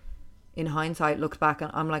definitely, in hindsight, looked back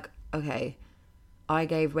and I'm like, okay, I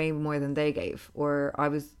gave way more than they gave, or I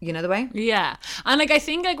was, you know, the way. Yeah. And like, I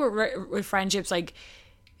think like with friendships, like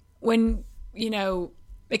when, you know,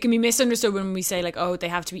 it can be misunderstood when we say like, oh, they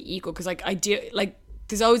have to be equal. Cause like I do, like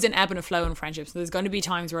there's always an ebb and a flow in friendships. There's going to be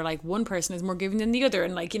times where like one person is more giving than the other.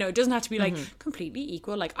 And like, you know, it doesn't have to be like completely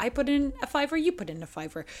equal. Like I put in a $5, you put in a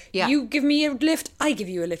 $5. Yeah. You give me a lift, I give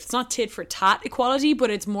you a lift. It's not tit for tat equality, but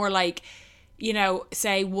it's more like, you know,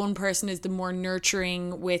 say one person is the more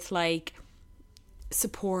nurturing with like,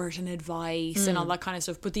 support and advice and all that kind of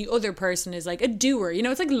stuff, but the other person is like a doer, you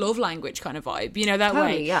know, it's like love language kind of vibe, you know, that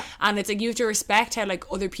Totally, way. yeah. And it's like you have to respect how like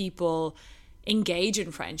other people engage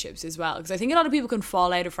in friendships as well, because I think a lot of people can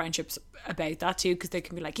fall out of friendships about that too, because they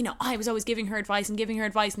can be like, you know, I was always giving her advice, and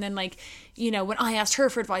then like, you know, when I asked her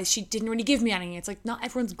for advice, she didn't really give me anything. It's like, not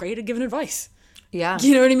everyone's great at giving advice. Yeah.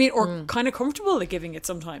 You know what I mean? Or kind of comfortable at giving it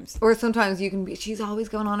sometimes. Or sometimes you can be, she's always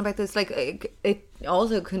going on about this. Like, it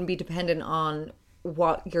also can be dependent on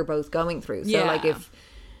what you're both going through. So, Yeah. like, if,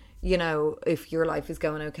 you know, if your life is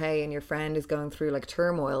going okay and your friend is going through, like,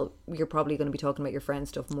 turmoil, you're probably going to be talking about your friend's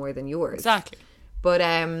stuff more than yours. Exactly. But,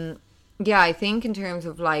 yeah, I think in terms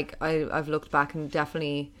of, like, I've looked back and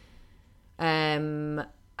definitely, how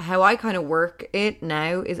I kind of work it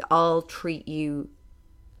now is I'll treat you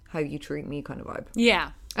how you treat me kind of vibe.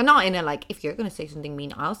 Yeah. And not in a like, if you're going to say something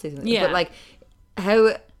mean, I'll say something. Yeah. But like,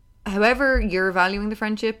 however you're valuing the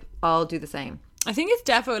friendship, I'll do the same. I think it's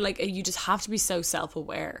definitely like you just have to be so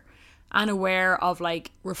self-aware and aware of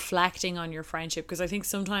like reflecting on your friendship, because I think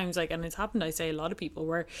sometimes like, and it's happened, I say a lot of people,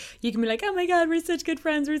 where you can be like, oh my god, we're such good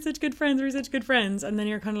friends, and then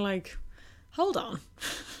you're kind of like, hold on.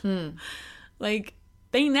 Like,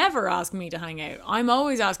 they never ask me to hang out. I'm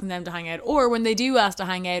always asking them to hang out. Or when they do ask to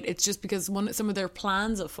hang out, it's just because some of their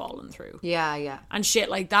plans have fallen through. Yeah. And shit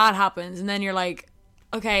like that happens. And then you're like,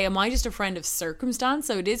 okay, am I just a friend of circumstance?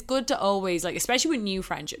 So it is good to always, like, especially with new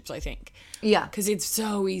friendships, I think. Yeah. Because it's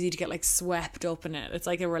so easy to get, like, swept up in it. It's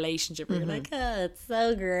like a relationship where you're like, oh, it's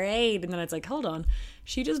so great. And then it's like, hold on,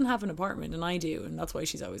 she doesn't have an apartment and I do. And that's why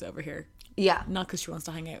she's always over here. Yeah. Not because she wants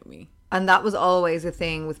to hang out with me. And that was always a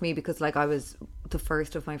thing with me, because like I was the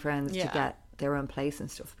first of my friends to Yeah. get their own place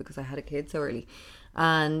and stuff, because I had a kid so early.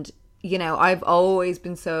 And, you know, I've always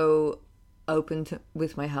been so open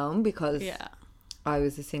with my home, because Yeah. I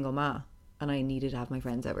was a single ma and I needed to have my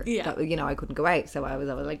friends over. Yeah. That, you know, I couldn't go out. So I was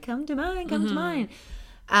always like, come to mine.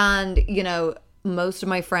 And, you know, most of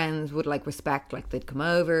my friends would like respect, like they'd come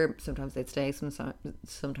over. Sometimes they'd stay,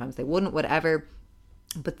 sometimes they wouldn't, whatever.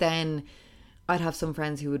 But then I'd have some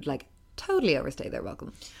friends who would like totally overstay their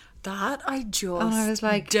welcome. That I just And I was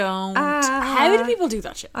like, don't. How do people do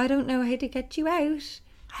that shit? I don't know how to get you out.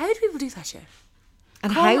 How do people do that shit?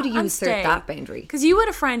 And Come how do you and assert stay. that boundary? Because you had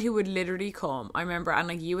a friend who would literally come, I remember, and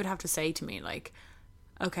like you would have to say to me like,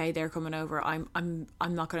 okay, they're coming over, I'm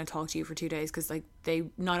not going to talk to you for 2 days, because like they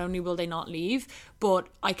not only will they not leave, but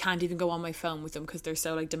I can't even go on my phone with them because they're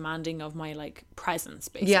so like demanding of my like presence,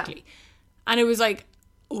 basically. Yeah. And it was like,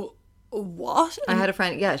 what? I had a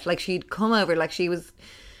friend, yeah, like she'd come over, like she was,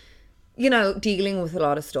 you know, dealing with a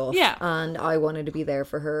lot of stuff. Yeah. And I wanted to be there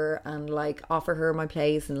for her and like offer her my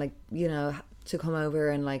place and like, you know, to come over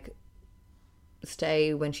and like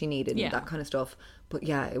stay when she needed Yeah. and that kind of stuff. But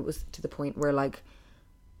yeah, it was to the point where like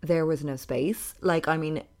there was no space. Like, I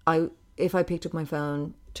mean, if I picked up my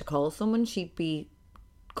phone to call someone, she'd be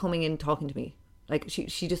coming in talking to me. Like she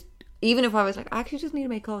just, even if I was like, I actually just need to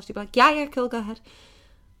make calls, she'd be like, yeah, cool, go ahead.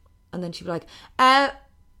 And then she'd be like,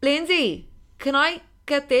 Lindsay, can I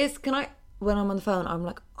get this? When I'm on the phone, I'm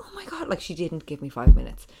like, oh my God, like she didn't give me 5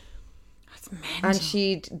 minutes. That's mental. And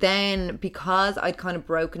she'd then, because I'd kind of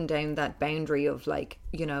broken down that boundary of like,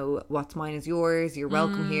 you know, what's mine is yours, you're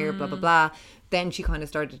welcome here, blah, blah, blah. Then she kind of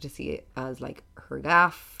started to see it as like her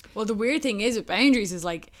gaff. Well, the weird thing is with boundaries is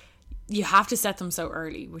like you have to set them so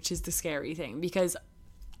early, which is the scary thing, because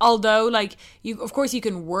although like you, of course you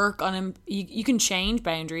can work on them, you can change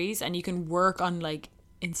boundaries and you can work on like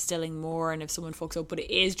instilling more, and if someone fucks up, but it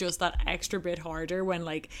is just that extra bit harder when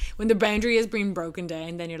the boundary has been broken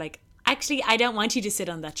down, then you're like, actually, I don't want you to sit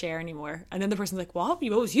on that chair anymore. And then the person's like, what?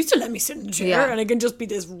 You always used to let me sit in the chair. Yeah. And it can just be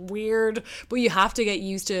this weird, but you have to get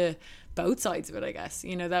used to both sides of it, I guess.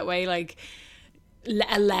 You know, that way, like,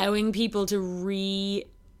 allowing people to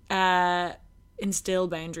instill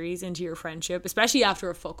boundaries into your friendship, especially after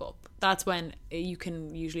a fuck up. That's when you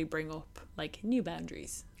can usually bring up, like, new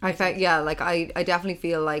boundaries. I definitely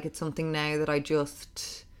feel like it's something now that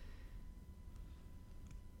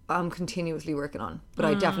I'm continuously working on, but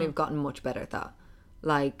I definitely have gotten much better at that.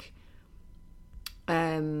 Like,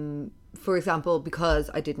 for example, because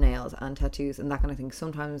I did nails and tattoos and that kind of thing,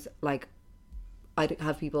 sometimes like I'd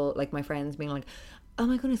have people, like my friends, being like, oh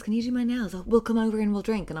my goodness, can you do my nails? We'll come over and we'll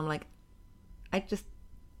drink. And I'm like, I just,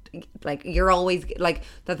 like, you're always like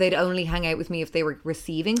that. They'd only hang out with me if they were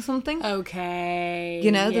receiving something. Okay.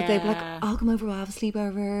 You know, that they'd be like, I'll come over, we'll have a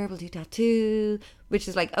sleepover, we'll do tattoo. Which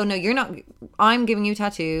is like, oh no, you're not, I'm giving you a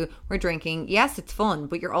tattoo, we're drinking. Yes, it's fun,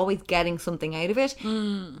 but you're always getting something out of it.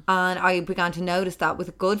 And I began to notice that with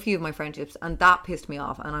a good few of my friendships, and that pissed me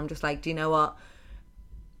off. And I'm just like, do you know what?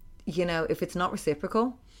 You know, if it's not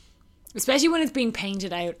reciprocal, Especially when it's being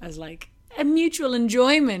painted out as like a mutual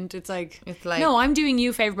enjoyment. It's like, no, I'm doing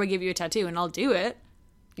you a favour by giving you a tattoo and I'll do it.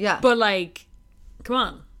 Yeah. But like, come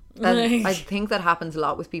on. And I think that happens a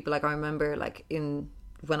lot with people. Like I remember like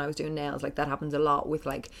when I was doing nails, like that happens a lot with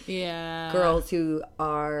like girls who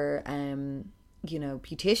are you know,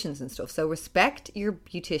 beauticians and stuff. So respect your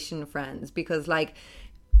beautician friends, because like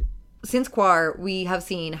since Quar, we have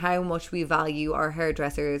seen how much we value our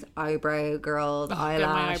hairdressers, eyebrow girls,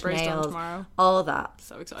 eyelash, nails, all that.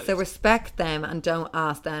 So excited. So respect them and don't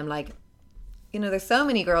ask them. Like, you know, there's so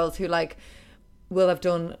many girls who like will have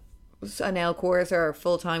done a nail course or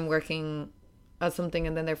full-time working as something,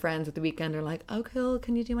 and then their friends at the weekend are like, oh cool,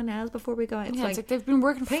 can you do my nails before we go out? It's like they've been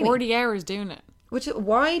working 40 hours doing it. Which,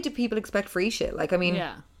 why do people expect free shit? Like, I mean,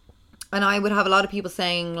 and I would have a lot of people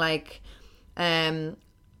saying like,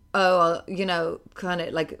 oh, you know, kind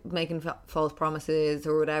of like making false promises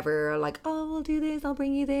or whatever, or like, oh, we'll do this, I'll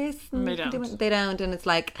bring you this. And they don't. They don't, and it's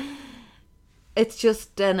like, it's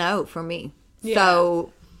just a no for me. Yeah.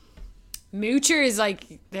 So, moocher is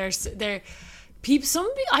like, they're people.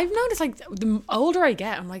 I've noticed like the older I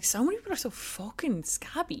get, I'm like, so many people are so fucking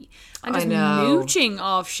scabby and just mooching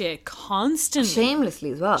off shit constantly, shamelessly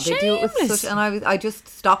as well. They do it with such, and I just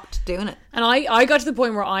stopped doing it. And I got to the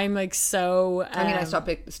point where I'm like so. I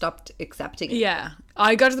stopped accepting it. Yeah,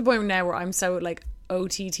 I got to the point now where I'm so like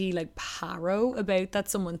OTT like paro about that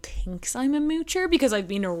someone thinks I'm a moocher, because I've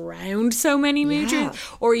been around so many moochers.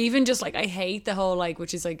 Or even just like, I hate the whole like,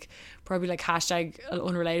 which is like probably like hashtag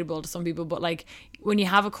unrelatable to some people, but like when you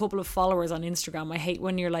have a couple of followers on Instagram, I hate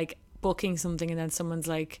when you're like booking something and then someone's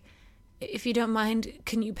like, if you don't mind,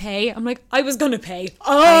 can you pay? I'm like, I was gonna pay.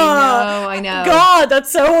 Oh, I know. God,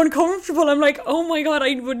 that's so uncomfortable. I'm like, oh my God,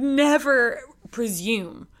 I would never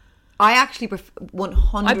presume. I actually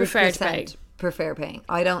 100% I prefer to pay. Prefer paying.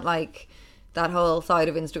 I don't like that whole side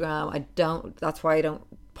of Instagram. That's why I don't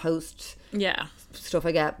post stuff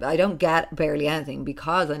I don't get barely anything,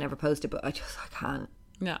 because I never post it, but I can't.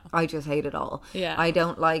 No. I just hate it all. Yeah. I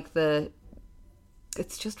don't like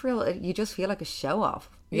it's just real, you just feel like a show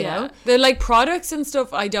off, you know? The like products and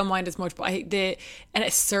stuff I don't mind as much, but and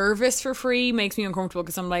a service for free makes me uncomfortable,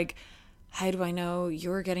 because I'm like, how do I know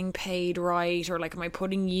you're getting paid right? Or like, am I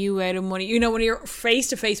putting you out of money? You know, when you're face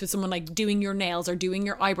to face with someone like doing your nails or doing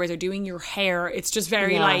your eyebrows or doing your hair, it's just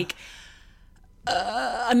very like,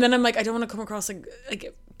 and then I'm like, I don't want to come across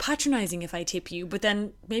like patronizing if I tip you, but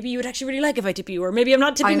then maybe you would actually really like if I tip you, or maybe I'm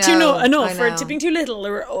not tipping enough or tipping too little,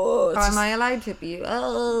 or am I allowed to tip you?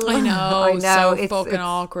 Oh, I know, so it's fucking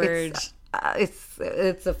awkward.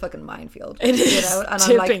 It's a fucking minefield. It is, you know? And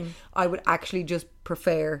tipping. I'm like, I would actually just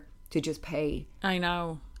prefer to just pay. I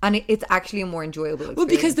know. And it's actually a more enjoyable experience. Well,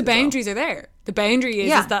 because the boundaries are there. The boundary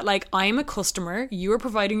is that like, I'm a customer, you are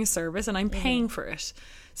providing a service, and I'm paying for it.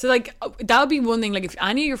 So like, that would be one thing. Like, if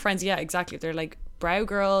any of your friends, exactly, if they're like brow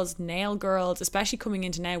girls, nail girls, especially coming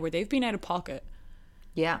into now where they've been out of pocket,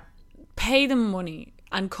 pay them money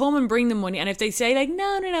and come and bring them money. And if they say like,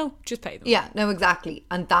 no, just pay them. Yeah, no, exactly.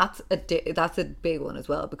 And that's a big one as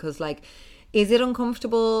well, because like, is it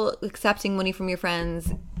uncomfortable accepting money from your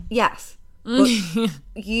friends? Yes. But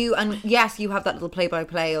you have that little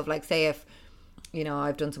play-by-play of like, say if, you know,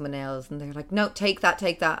 I've done someone nails and they're like, no, take that.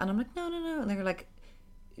 And I'm like, no. And they're like,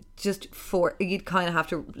 you'd kind of have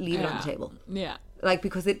to leave it on the table. Yeah. Like,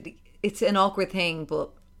 because it's an awkward thing, but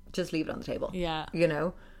just leave it on the table. Yeah. You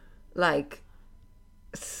know? Like,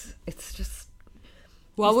 it's just...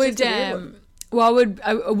 What would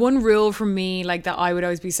one rule from me, like, that I would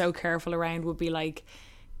always be so careful around would be like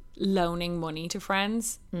loaning money to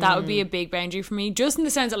friends. That would be a big boundary for me, just in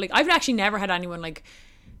the sense that like, I've actually never had anyone like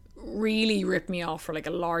really rip me off for like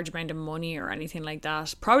a large amount of money or anything like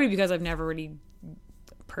that, probably because I've never really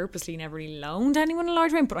loaned anyone a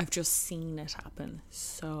large amount, but I've just seen it happen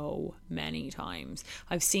so many times.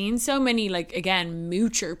 I've seen so many, like, again,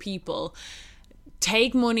 moocher people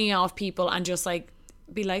take money off people and just like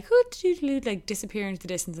be like, like disappear into the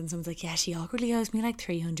distance, and someone's like, yeah, she awkwardly owes me like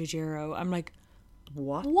 €300. I'm like,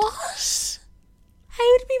 what?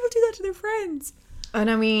 How do people do that to their friends? And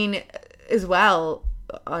I mean, as well,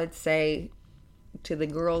 I'd say to the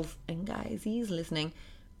girls and guys listening,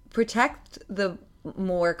 protect the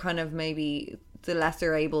more kind of maybe the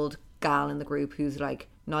lesser abled gal in the group who's like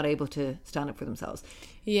not able to stand up for themselves.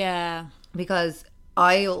 Yeah. Because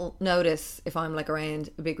I'll notice if I'm like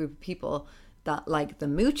around a big group of people that like the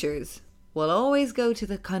moochers will always go to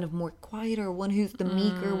the kind of more quieter one, who's the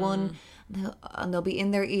meeker one, and they'll be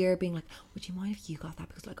in their ear being like, would you mind if you got that,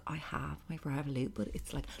 because like I have my Revolut but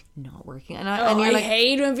it's like not working. And I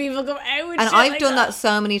hate when people come out with and shit I've like done that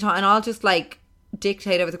so many times, and I'll just like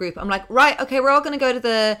dictate over the group. I'm like, right, okay, we're all going to go to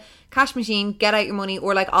the cash machine, get out your money.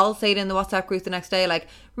 Or like, I'll say it in the WhatsApp group the next day, like,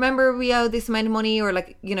 remember we owe this amount of money? Or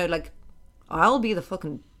like, you know, like, I'll be the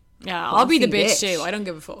fucking... Yeah, I'll be the bitch bossy too. I don't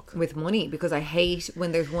give a fuck. with money, because I hate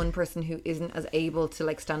when there's one person who isn't as able to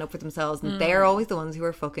like stand up for themselves, and they're always the ones who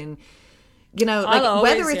are fucking, you know, like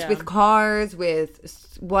whether it's with cars,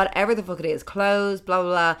 with whatever the fuck it is, clothes, blah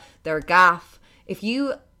blah blah, they're gaff. If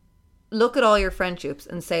you look at all your friendships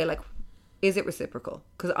and say like, is it reciprocal?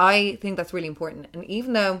 Because I think that's really important. And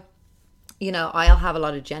even though, you know, I'll have a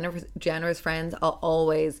lot of generous friends, I'll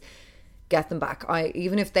always get them back.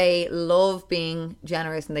 Even if they love being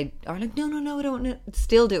generous and they are like, no, I don't want to,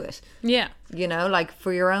 still do it. Yeah. You know, like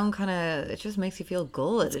for your own kind of, it just makes you feel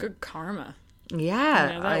good. It's good karma.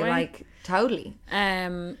 Yeah, You know, I that way. like, totally.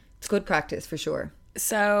 It's good practice for sure.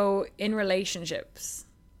 So in relationships,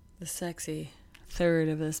 the sexy third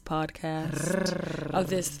of this podcast, of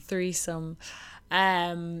this threesome,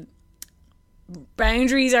 boundaries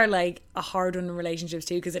are like a hard one in relationships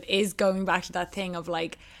too, because it is going back to that thing of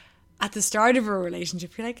like, at the start of a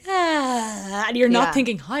relationship, you're like, and you're not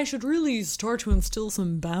thinking, I should really start to instill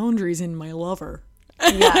some boundaries in my lover.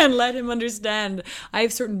 And let him understand I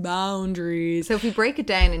have certain boundaries. So if we break it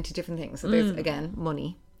down into different things, so there's, again,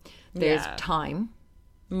 money, there's Yeah. time.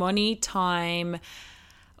 Money, time.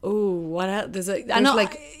 Oh, what else? There's like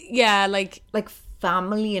like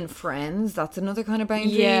family and friends. That's another kind of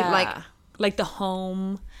boundary. yeah, like the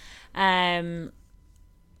home. And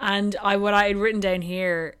what I had written down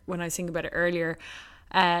here when I was thinking about it earlier,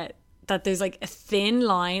 that there's like a thin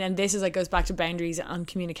line, and this is like goes back to boundaries and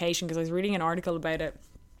communication, because I was reading an article about it,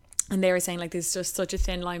 and they were saying like there's just such a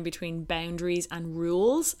thin line between boundaries and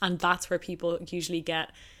rules, and that's where people usually get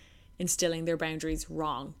instilling their boundaries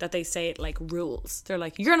wrong. That they say it like rules. They're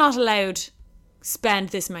like, you're not allowed spend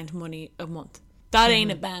this amount of money a month. That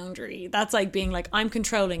ain't a boundary. That's like being like, I'm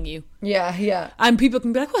controlling you. Yeah. And people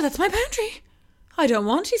can be like, well, that's my boundary. I don't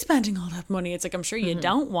want you spending all that money. It's like, I'm sure you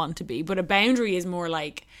don't want to be, but a boundary is more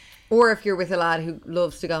like... Or if you're with a lad who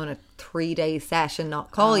loves to go on a 3-day session,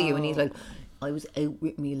 not call you, and he's like, I was out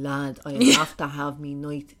with me lad, I have to have me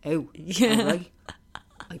night out. Yeah. Alright?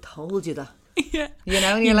 I told you that. Yeah. You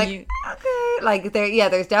know, and you're like, okay. Like,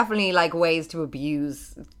 there's definitely like ways to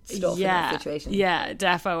abuse stuff in that situation. Yeah,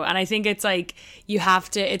 defo. And I think it's like, you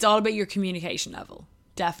have to, it's all about your communication level.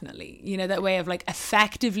 Definitely. You know, that way of like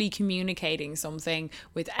effectively communicating something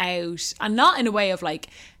without, and not in a way of like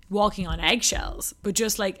walking on eggshells, but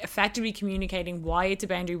just like effectively communicating why it's a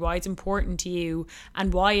boundary, why it's important to you,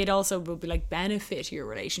 and why it also will be like benefit your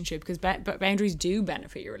relationship, because boundaries do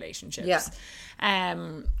benefit your relationships. Yeah.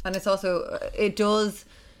 And it's also,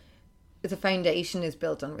 the foundation is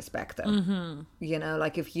built on respect though. You know,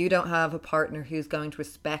 like if you don't have a partner who's going to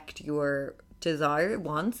respect your desire,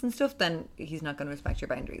 wants and stuff, then he's not going to respect your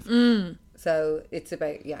boundaries. So it's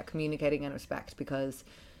about communicating and respect, because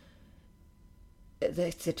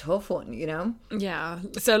it's a tough one, you know. Yeah.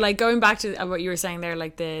 So like going back to what you were saying there,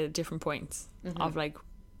 like the different points of like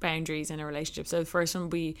boundaries in a relationship. So the first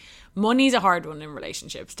one, money's a hard one in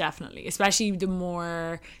relationships, definitely, especially the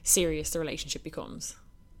more serious the relationship becomes.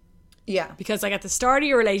 Yeah. Because like at the start of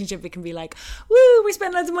your relationship, it can be like, woo, we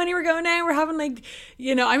spend lots of money, we're going out, we're having like,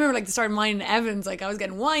 you know, I remember like the start of mine and Evan's, like I was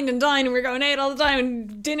getting wine and dine and we're going out all the time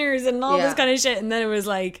and dinners and all this kind of shit. And then it was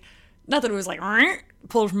like, not that it was like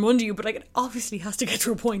pulled from under you, but like it obviously has to get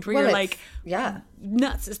to a point where you're like,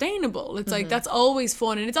 not sustainable. It's like, that's always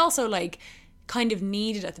fun. And it's also like kind of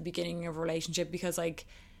needed at the beginning of a relationship, because like,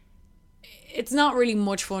 it's not really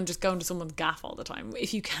much fun just going to someone's gaff all the time.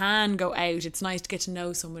 If you can go out, it's nice to get to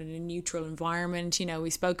know someone in a neutral environment. You know, we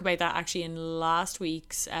spoke about that actually in last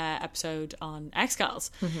week's episode on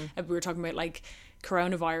X-Gals. We were talking about like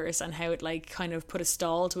coronavirus and how it like kind of put a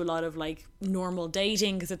stall to a lot of like normal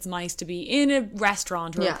dating, because it's nice to be in a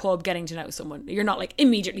restaurant or a pub getting to know someone. You're not like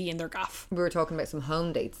immediately in their gaff. We were talking about some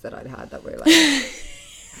home dates that I'd had that were like,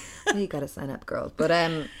 you gotta sign up, girls. But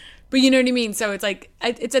you know what I mean? So it's like,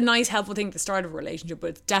 it's a nice, helpful thing at the start of a relationship,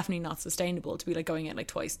 but it's definitely not sustainable to be like going out like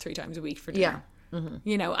 2-3 times a week for dinner.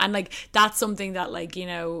 You know, and like that's something that like, you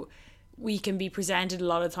know, we can be presented a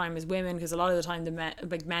lot of the time as women, because a lot of the time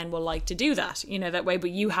men will like to do that, you know, that way.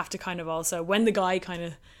 But you have to kind of also, when the guy kind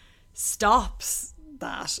of stops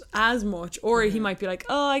that as much, or he might be like,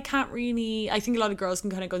 oh, I can't really, I think a lot of girls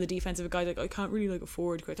can kind of go the defensive. A guy like, I can't really like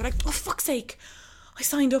afford. They're like, oh, fuck's sake, I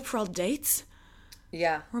signed up for all the dates.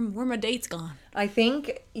 yeah, Where my dates gone? I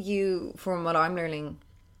think from what I'm learning,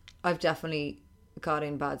 I've definitely got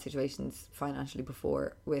in bad situations financially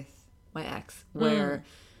before with my ex, where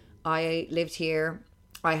I lived here,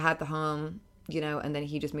 I had the home, you know, and then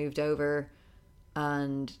he just moved over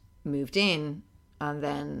and moved in, and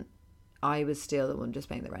then I was still the one just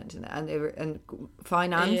paying the rent, and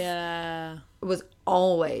finance was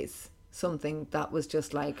always something that was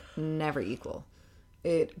just like never equal.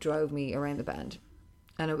 It drove me around the bend,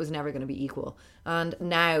 and it was never going to be equal. And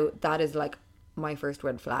now that is like my first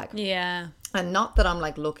red flag. Yeah. And not that I'm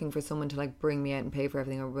like looking for someone to like bring me out and pay for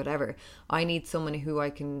everything or whatever. I need someone who I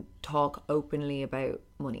can talk openly about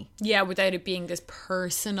money. Yeah, without it being this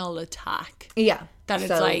personal attack. Yeah. That it's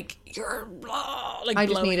like, you're blah, like I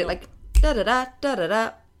just need it up. like da-da-da,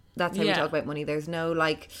 da-da-da. That's how we Yeah. talk about money. There's no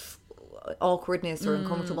like awkwardness or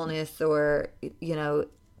uncomfortableness or, you know,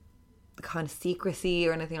 kind of secrecy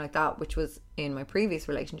or anything like that, which was in my previous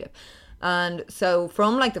relationship. And so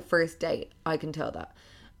from like the first date, I can tell that.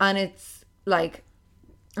 And it's like,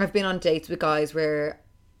 I've been on dates with guys where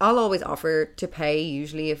I'll always offer to pay,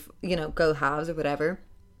 usually if, you know, go halves or whatever.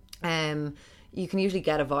 You can usually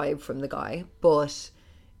get a vibe from the guy. But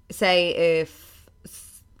say if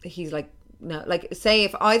he's like, no, like say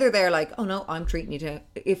if either they're like, oh no, I'm treating you to,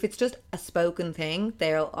 if it's just a spoken thing,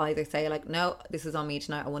 they'll either say like, no, this is on me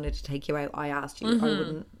tonight, I wanted to take you out, I asked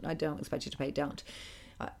you, I don't expect you to pay, don't.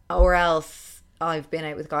 Or else I've been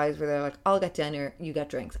out with guys where they're like, I'll get dinner, you get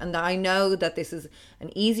drinks. And I know that this is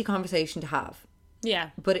an easy conversation to have. Yeah.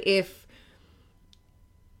 But if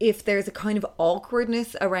there's a kind of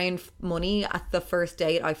awkwardness around money at the first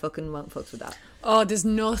date, I fucking won't fucks with that. Oh, there's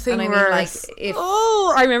nothing And I mean, worse. like, if-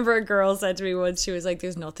 I remember a girl said to me once, she was like,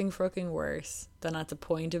 there's nothing fucking worse than at the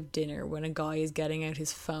point of dinner when a guy is getting out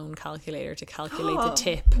his phone calculator to calculate the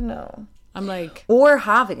tip. No. I'm like, Or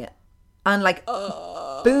having it. And like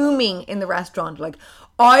booming in the restaurant, like,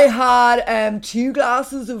 I had 2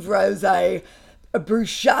 glasses of rosé, a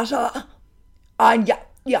bruschetta, and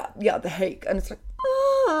yeah, the hake. And it's like,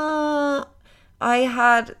 I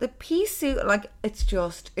had the pea soup. Like,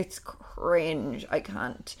 it's cringe. I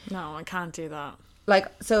can't. no, I can't do that.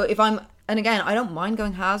 Like, so if I'm, and again, I don't mind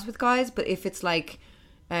going halves with guys, but if it's like,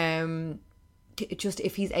 just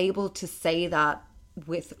if he's able to say that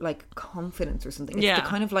with like confidence or something, it's the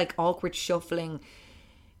kind of like awkward shuffling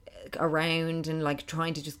around and like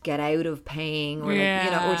trying to just get out of paying, or like,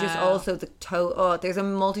 you know, or just also the there's a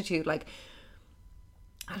multitude, like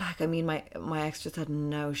I mean, my ex just had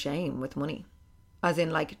no shame with money, as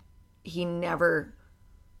in like he never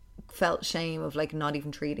felt shame of like not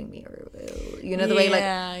even treating me, or you know, the way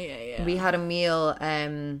like we had a meal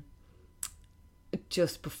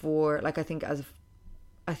just before, like I think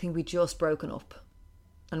we just broken up,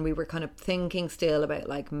 and we were kind of thinking still about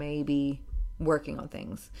like maybe working on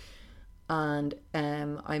things, and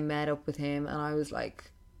I met up with him, and I was like,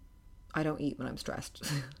 I don't eat when I'm stressed.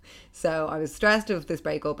 So I was stressed of this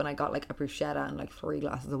breakup, and I got like a bruschetta and like 3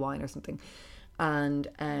 glasses of wine or something, and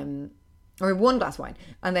or 1 glass of wine,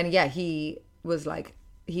 and then he was like,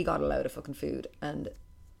 he got a load of fucking food, and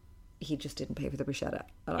he just didn't pay for the bruschetta.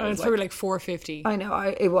 And I was It's probably like $4.50. I know,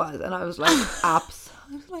 it was, and I was like, apps.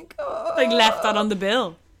 I was like, oh. Like left that on the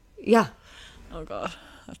bill. Yeah. Oh god,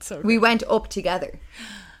 that's so. We went up together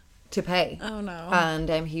to pay. Oh no. And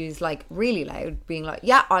he was like really loud, being like,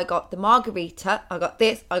 yeah, I got the margarita, I got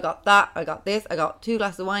this, I got that, I got this, I got 2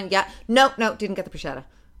 glasses of wine. Yeah, no, didn't get the bruschetta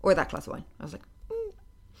or that glass of wine. I was like,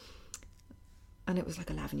 and it was like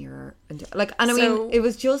 €11, like, and I mean, it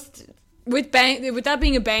was just. With that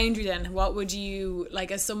being a boundary, then what would you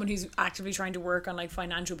like, as someone who's actively trying to work on like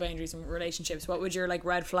financial boundaries and relationships, what would your like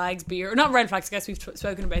red flags be? Or not red flags, I guess we've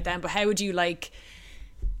spoken about them, but how would you like,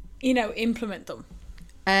 you know, implement them?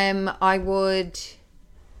 I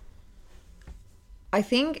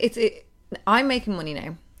think I'm making money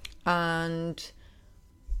now, and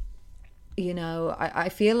you know, I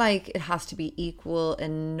feel like it has to be equal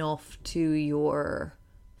enough to your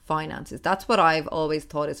finances. That's what I've always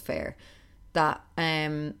thought is fair. That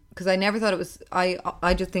because I never thought it was.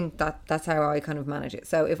 I just think that that's how I kind of manage it.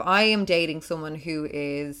 So if I am dating someone who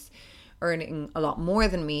is earning a lot more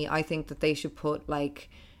than me, I think that they should put like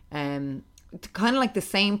kind of like the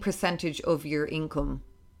same percentage of your income.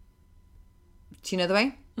 Do you know the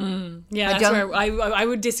way? Yeah, that's where I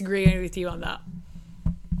would disagree with you on that.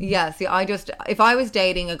 Yeah, see, if I was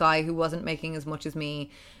dating a guy who wasn't making as much as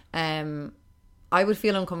me, I would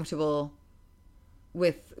feel uncomfortable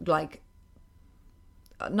with like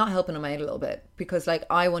not helping them out a little bit, because like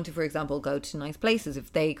I want to, for example, go to nice places.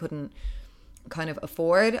 If they couldn't kind of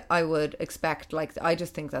afford, I would expect, like, I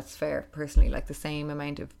just think that's fair personally, like the same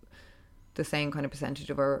kind of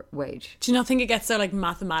percentage of our wage. Do you not think it gets so like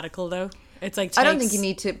mathematical though? It's like I don't think you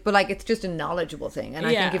need to, but like it's just a knowledgeable thing. And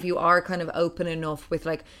I think if you are kind of open enough with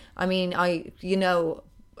like, I mean,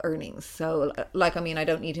 earnings. So like, I mean, I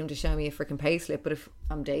don't need him to show me a freaking pay slip, but if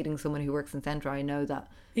I'm dating someone who works in Centra, I know that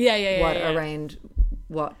around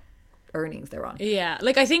what earnings they're on. Yeah,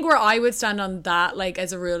 like I think where I would stand on that, like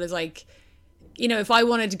as a rule, is like, you know, if I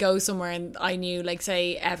wanted to go somewhere and I knew, like,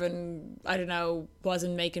 say Evan, I don't know,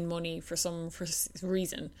 wasn't making money for some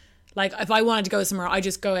reason, like if I wanted to go somewhere, I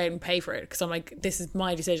just go out and pay for it because I'm like, this is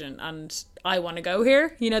my decision and I want to go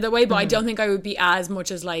here, you know, that way. But I don't think I would be as much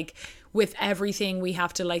as like with everything we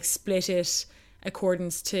have to like split it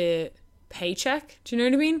accordance to paycheck. Do you know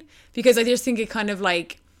what I mean? Because I just think it kind of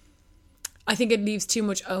like, I think it leaves too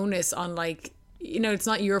much onus on, like, you know, it's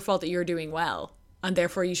not your fault that you're doing well, and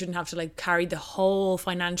therefore you shouldn't have to like carry the whole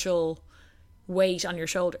financial weight on your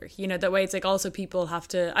shoulder, you know, that way. It's like also people have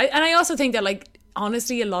to, I also think that, like,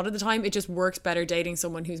 honestly, a lot of the time it just works better dating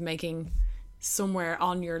someone who's making somewhere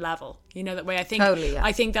on your level, you know, that way. I think totally, yeah.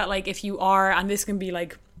 I think that, like, if you are, and this can be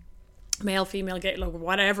like male, female, gay, like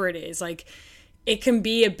whatever it is, like it can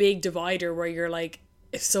be a big divider where you're like,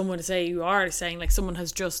 if someone, say you are saying like someone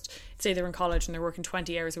has just, say they're in college and they're working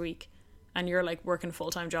 20 hours a week and you're like working a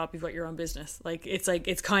full-time job, you've got your own business, like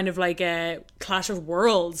it's kind of like a clash of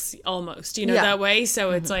worlds almost, you know, that way.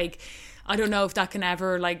 So it's like, I don't know if that can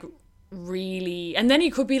ever like really, and then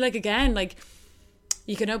you could be like, again, like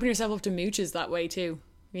you can open yourself up to mooches that way too,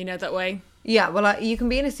 you know, that way. Yeah, well, you can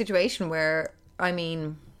be in a situation where, I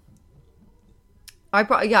mean,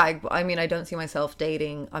 I mean, I don't see myself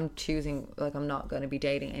dating. I'm choosing, like, I'm not going to be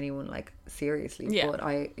dating anyone like seriously. Yeah. But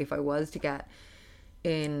if I was to get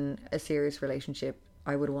in a serious relationship,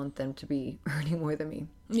 I would want them to be earning more than me.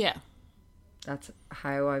 Yeah. That's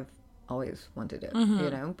how I've always wanted it, you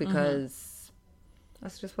know, because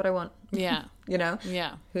that's just what I want. Yeah. You know?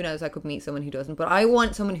 Yeah. Who knows? I could meet someone who doesn't, but I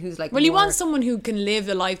want someone who's like, well, you want someone who can live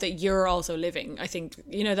the life that you're also living, I think,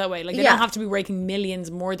 you know, that way. Like, they don't have to be raking millions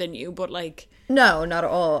more than you, but like, no, not at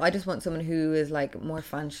all. I just want someone who is like more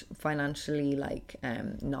financially like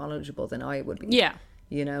knowledgeable than I would be. Yeah.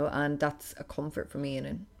 You know, and that's a comfort for me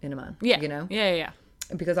in a man. Yeah. You know? Yeah.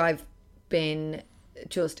 Because I've been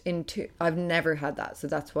just I've never had that. So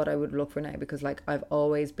that's what I would look for now, because like I've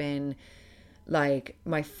always been like,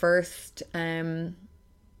 my first like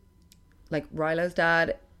Rilo's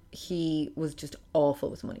dad, he was just awful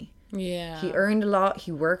with money. Yeah. He earned a lot,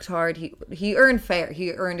 he worked hard, he earned fair,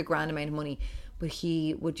 he earned a grand amount of money, but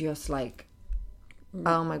he would just like,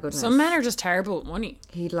 oh my goodness. Some men are just terrible with money.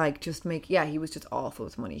 He'd like just make, he was just awful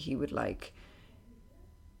with money. He would like,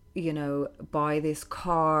 you know, buy this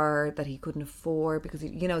car that he couldn't afford because,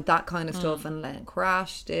 you know, that kind of stuff, and then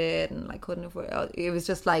crashed it and like couldn't afford it. It was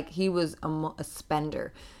just like, he was a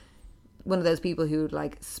spender. One of those people who would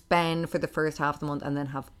like spend for the first half of the month and then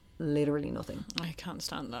have literally nothing. I can't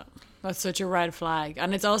stand that. That's such a red flag.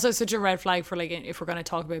 And it's also such a red flag for, like, if we're going to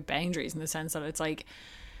talk about boundaries, in the sense that it's like,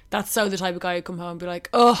 that's so the type of guy who come home and be like,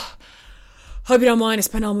 oh, I hope you don't mind, I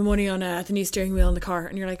spend all my money on the new steering wheel in the car.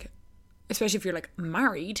 And you're like, especially if you're like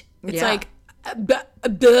married, it's like,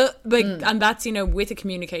 and that's, you know, with a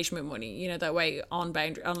communication with money, you know, that way, on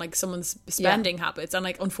boundary, on like someone's spending habits. And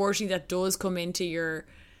like, unfortunately, that does come into your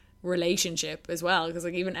relationship as well, because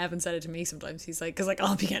like even Evan said it to me sometimes. He's like, because like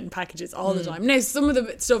I'll be getting packages all the time. Now some of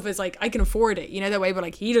the stuff is like, I can afford it, you know, that way, but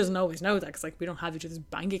like he doesn't always know that, because like we don't have each other's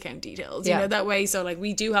bank account details, you know, that way. So like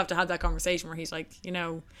we do have to have that conversation where he's like, you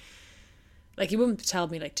know, like he wouldn't tell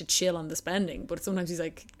me like to chill on the spending, but sometimes he's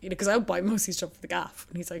like, you know, because I'll buy mostly stuff for the gaff,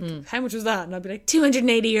 and he's like, how much was that? And I'll be like, €280.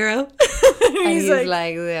 And he's like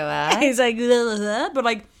what? He's like, but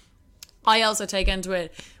like I also take into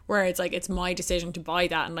it where it's like, it's my decision to buy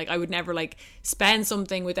that, and like I would never like spend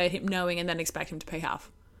something without him knowing and then expect him to pay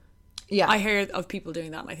half. Yeah, I hear of people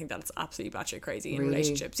doing that, and I think that's absolutely batshit crazy in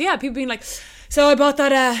relationships. Yeah, people being like, so I bought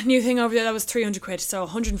that new thing over there that was £300, so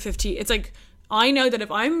 150. It's like, I know that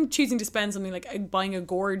if I'm choosing to spend something like buying a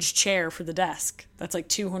gorge chair for the desk, that's like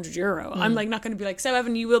 €200. I'm like not going to be like, so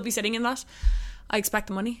Evan, you will be sitting in that. I expect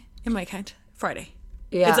the money in my account Friday.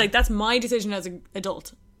 Yeah, it's like, that's my decision as an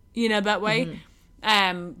adult, you know, that way.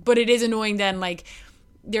 But it is annoying then, like,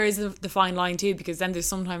 there is the fine line too, because then there's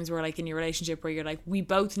sometimes where like in your relationship where you're like, we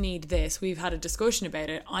both need this, we've had a discussion about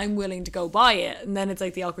it, I'm willing to go buy it, and then it's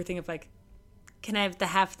like the awkward thing of like, can I have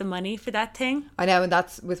half the money for that thing? I know, and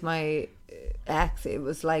that's with my ex. It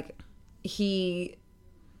was like, he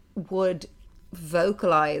would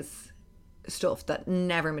vocalize stuff that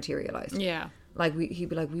never materialized. Yeah, like he'd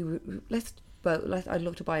be like, I'd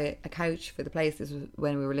love to buy a couch for the place. This was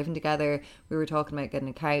when we were living together. We were talking about getting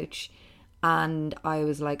a couch, and I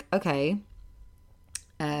was like, okay,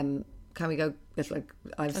 can we go? It's like,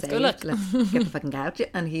 I've saved, let's get the fucking couch.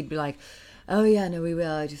 And he'd be like, oh yeah, no, we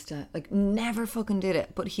will. I just like never fucking did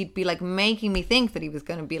it. But he'd be like making me think that he was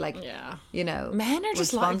going to be like, you know, men are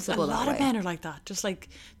just like, a responsible lot that of way. men are like that. Just like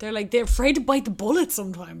they're afraid to bite the bullet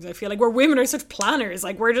sometimes. I feel like where women are such planners.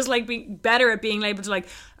 Like we're just like being better at being able to like,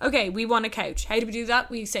 okay, we want a couch. How do we do that?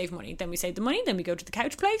 We save money. Then we save the money. Then we go to the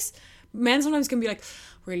couch place. Men sometimes can be like,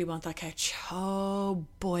 really want that couch. Oh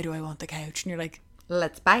boy, do I want the couch. And you're like,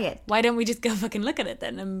 Let's buy it. why don't we just go fucking look at it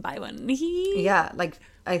then and buy one? Yeah, like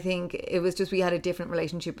I think it was just we had a different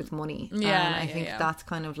relationship with money. Yeah, and I think yeah. that's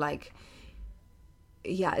kind of like,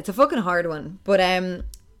 yeah, it's a fucking hard one. But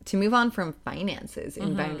to move on from finances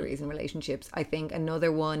in boundaries and relationships, I think another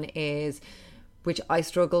one is, which I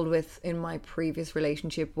struggled with in my previous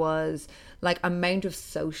relationship, was like amount of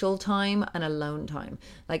social time and alone time.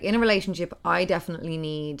 Like in a relationship, I definitely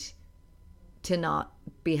need to not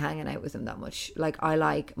be hanging out with him that much. Like I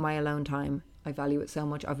like my alone time. I value it so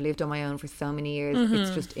much. I've lived on my own for so many years.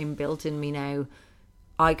 It's just inbuilt in me now.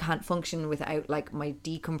 I can't function without like my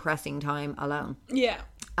decompressing time alone. Yeah.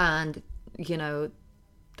 And, you know,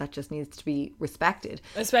 that just needs to be respected.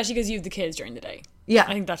 Especially because you have the kids during the day. Yeah.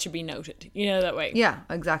 I think that should be noted. You know, that way. Yeah,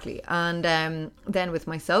 exactly. And then with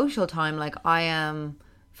my social time, like I am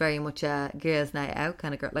very much a girls' night out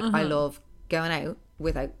kind of girl. Like I love going out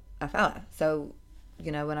without a fella. So,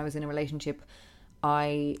 you know, when I was in a relationship,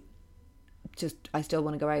 I still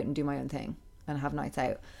want to go out and do my own thing and have nights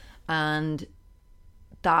out. And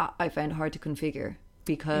that I found hard to configure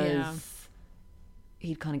because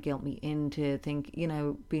he'd kind of guilt me into think, you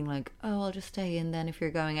know, being like, oh, I'll just stay in then if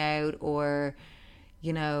you're going out, or,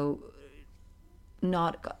 you know,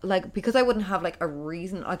 not like, because I wouldn't have like a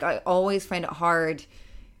reason. Like I always find it hard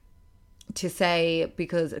to say,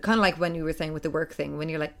 because kind of like when you were saying with the work thing, when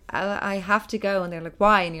you're like, I have to go, and they're like,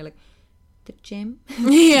 why? And you're like, the gym. Yeah,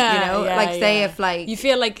 you know, yeah, like say yeah. if like you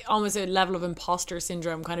feel like almost a level of imposter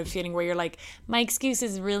syndrome kind of feeling where you're like, my excuse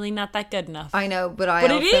is really not that good enough. I know, but I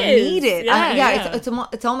But also it is. need it. Yeah, And yeah.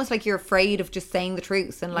 It's almost like you're afraid of just saying the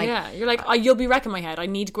truth, and like Yeah, you're like, oh, you'll be wrecking my head. I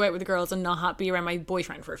need to go out with the girls and not be around my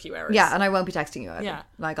boyfriend for a few hours. yeah, and I won't be texting you either. Yeah.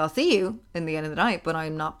 Like I'll see you in the end of the night, but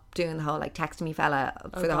I'm not doing the whole like text me fella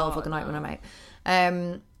for the whole God, fucking night when no. I'm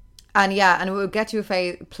out. And yeah, and it would get to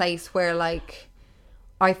a place where like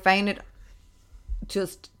I found it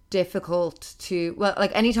just difficult to, well,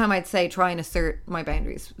 like anytime I'd say try and assert my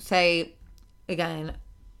boundaries, say again,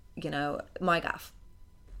 you know, my gaff.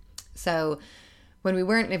 So when we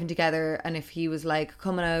weren't living together, and if he was like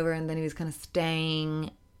coming over and then he was kind of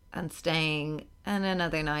staying and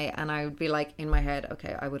another night, and I would be like in my head,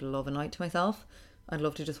 okay, I would love a night to myself. I'd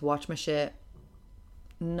love to just watch my shit,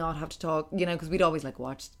 not have to talk, you know, because we'd always like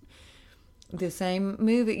watch the same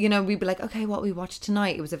movie, you know. We'd be like, okay, what we watched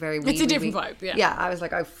tonight. It was a very It's a different vibe, yeah. Yeah, I was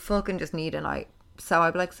like, I fucking just need a night. So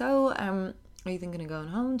I'd be like, so are you thinking of going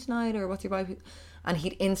home tonight, or what's your vibe? And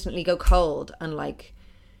he'd instantly go cold and like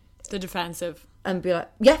The defensive. and be like,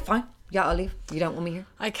 yeah, fine, yeah, I'll leave, you don't want me here.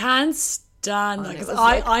 I can't stand that And it because was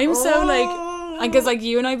like, I'm so oh. like, because like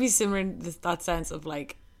you and I be similar in that sense of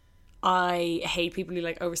like, I hate people who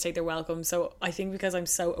like overstay their welcome. So I think because I'm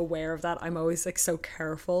so aware of that, I'm always like so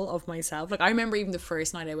careful of myself. Like I remember even the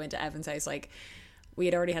first night I went to Evan's house, like we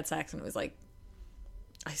had already had sex and it was like,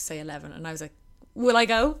 I say 11, and I was like, will I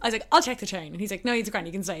go? I was like, I'll check the train. And he's like, no, it's grand,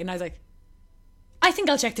 you can stay. And I was like, I think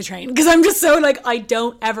I'll check the train, because I'm just so like, I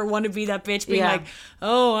don't ever want to be that bitch being Yeah. like,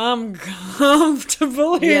 oh, I'm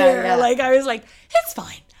comfortable here. yeah. Like I was like, it's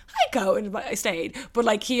fine, I go, and I stayed. But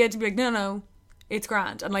like he had to be like, no, it's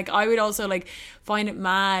grand. And like I would also like find it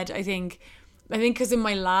mad, I think because in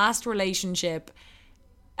my last relationship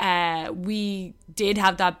we did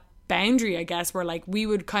have that boundary, I guess, where like we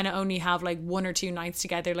would kind of only have like 1 or 2 nights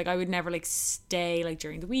together. Like I would never like stay like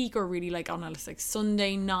during the week, or really like on a like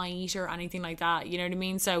Sunday night or anything like that, you know what I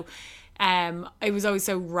mean? So it was always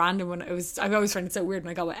so random when I've always found it so weird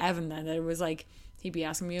when I got with Evan, then that it was like he'd be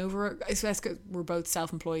asking me over, I suppose 'cause we're both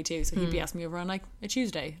self-employed too, so he'd be asking me over on like a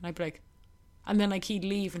Tuesday, and I'd be like, and then like he'd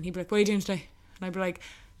leave and he'd be like, what are you doing today? And I'd be like,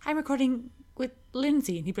 I'm recording with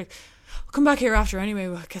Lindsay. And he'd be like, I'll come back here after anyway,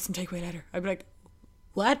 we'll get some takeaway later. I'd be like,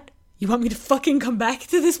 what? You want me to fucking come back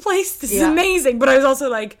to this place? This is Yeah. amazing. But I was also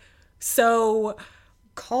like so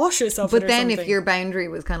cautious of it. But or then if something. your boundary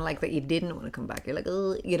was kind of like that, you didn't want to come back, you're like,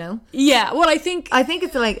 oh, you know. Yeah, well I think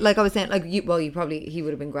it's like I was saying, like he would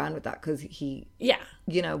have been grand with that, because he, yeah.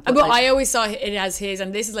 you know, But like, I always saw it as his,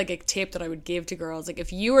 and this is like a tip that I would give to girls. Like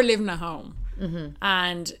if you are living at home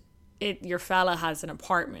and your fella has an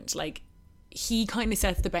apartment, like he kind of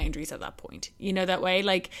sets the boundaries at that point, you know, that way,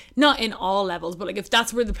 like, not in all levels, but like if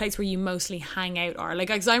that's where the place where you mostly hang out are, like,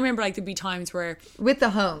 because I remember like there'd be times where with the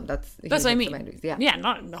home, that's what I mean. Yeah,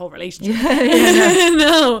 not in the whole relationship.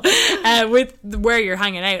 No, with where you're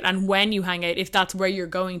hanging out and when you hang out, if that's where you're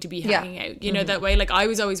going to be hanging out, you know, that way. Like, I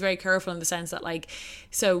was always very careful in the sense that, like,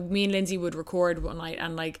 so me and Lindsay would record one night,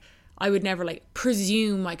 and like I would never like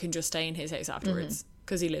presume I can just stay in his house afterwards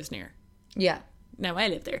because he lives near. Yeah. Now I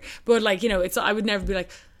live there, but like, you know, it's, I would never be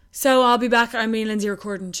like, so I'll be back. I mean, Lindsay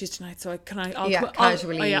recording Tuesday night, so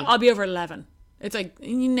I'll be over at 11. It's like,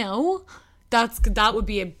 you know, that would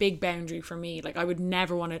be a big boundary for me. Like, I would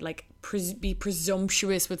never want to like be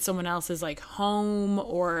presumptuous with someone else's like home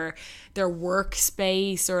or their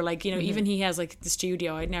workspace, or like, you know, even he has like the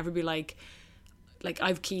studio. I'd never be like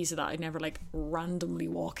I've keys to that. I'd never like randomly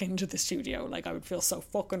walk into the studio. Like, I would feel so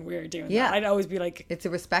fucking weird doing that. I'd always be like, it's a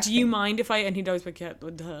respect do you mind if I, and he'd always be like, yeah,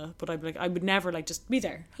 but I'd be like, I would never like just be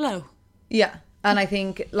there. Hello. Yeah. And I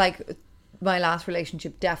think like my last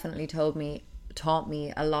relationship definitely taught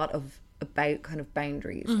me a lot about kind of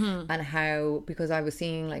boundaries and how, because I was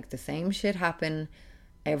seeing like the same shit happen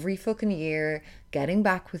every fucking year, getting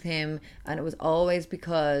back with him, and it was always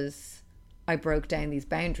because I broke down these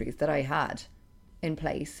boundaries that I had in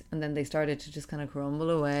place, and then they started to just kind of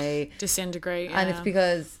crumble away, disintegrate. And it's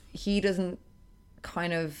because he doesn't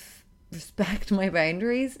kind of respect my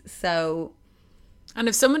boundaries. So, and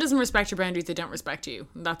if someone doesn't respect your boundaries, they don't respect you.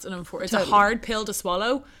 That's an it's a hard pill to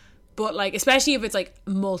swallow. But like, especially if it's like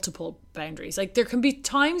multiple boundaries, like there can be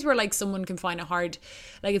times where like someone can find it hard,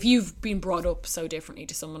 like if you've been brought up so differently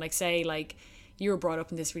to someone, like say like you were brought up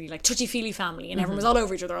in this really like touchy-feely family and everyone was all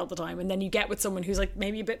over each other all the time, and then you get with someone who's like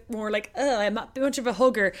maybe a bit more like, I'm not much of a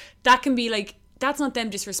hugger. That can be like, that's not them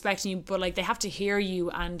disrespecting you, but like they have to hear you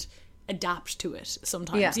and adapt to it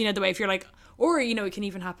sometimes. You know, the way if you're like, or you know, it can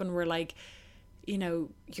even happen where like, you know,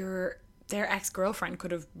 their ex-girlfriend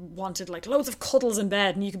could have wanted like loads of cuddles in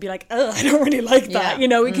bed, and you could be like, I don't really like that. You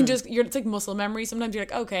know, we can just, it's like muscle memory. Sometimes you're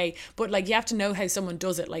like, okay, but like you have to know how someone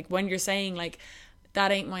does it. Like when you're saying like, that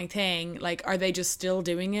ain't my thing, like are they just still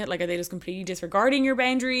doing it? Like are they just completely disregarding your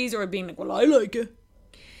boundaries, or being like, well, I like it?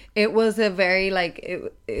 It was a very like,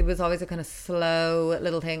 it was always a kind of slow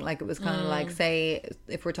little thing. Like it was kind of like, say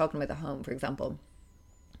if we're talking about the home, for example,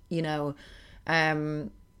 you know,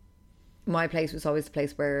 my place was always the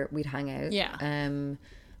place where we'd hang out. And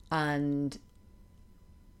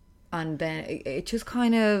then it just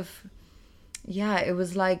kind of, it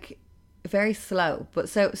was like very slow. But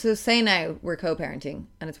so say now we're co-parenting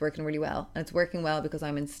and it's working really well, and it's working well because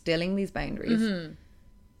I'm instilling these boundaries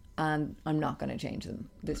and I'm not going to change them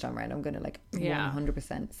this time around. I'm going to like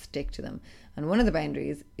 100% stick to them. And one of the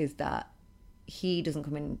boundaries is that he doesn't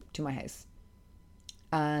come into my house,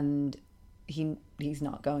 and he's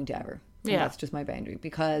not going to ever. And that's just my boundary,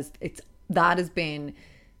 because that has been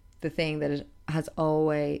the thing that it has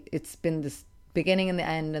always, it's been this beginning and the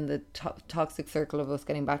end, and the toxic circle of us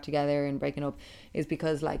getting back together and breaking up is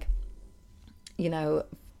because like, you know,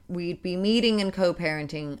 we'd be meeting and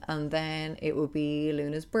co-parenting, and then it would be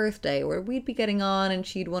Luna's birthday, or we'd be getting on and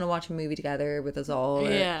she'd want to watch a movie together with us all,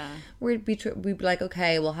 or we'd be like,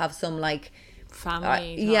 okay, we'll have some like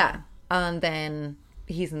family and then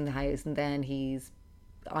he's in the house, and then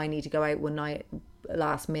I need to go out one night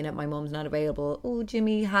last minute, my mum's not available, oh,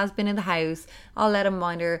 Jimmy has been in the house, I'll let him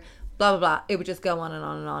mind her, blah blah blah. It would just go on and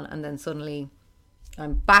on and on, and then suddenly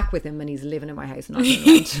I'm back with him and he's living in my house and not paying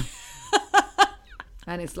rent.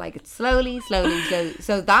 And it's like, it's slowly.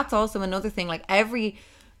 So that's also another thing, like every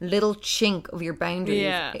little chink of your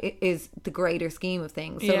boundaries is the greater scheme of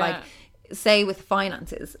things. So like, say with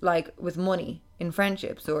finances, like with money in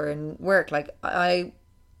friendships or in work, like I'm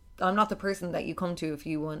not the person that you come to if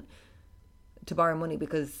you want to borrow money,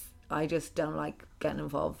 because I just don't like getting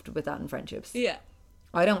involved with that in friendships.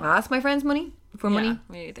 I don't ask my friends for money.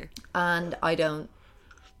 Me either. And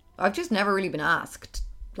I've just never really been asked,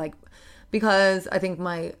 like, because I think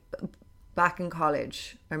back in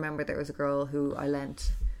college, I remember there was a girl who I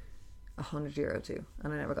lent €100 to,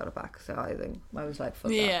 and I never got it back. So I was like,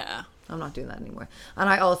 fuck that. I'm not doing that anymore. And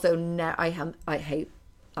I also I hate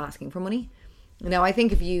asking for money. Now, I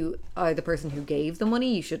think if you are the person who gave the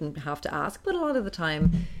money, you shouldn't have to ask, but a lot of the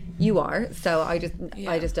time you are. So I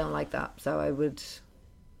just don't like that. So I would,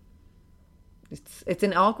 it's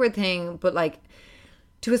an awkward thing, but like,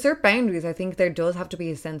 to assert boundaries, I think there does have to be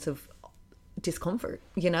a sense of discomfort,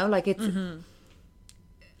 you know, like it's,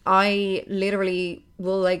 I literally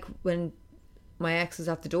will, like when my ex is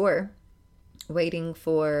at the door waiting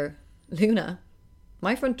for Luna,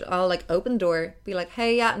 I'll like open the door, be like,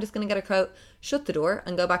 hey, I'm just going to get a coat, shut the door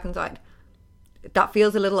and go back inside. that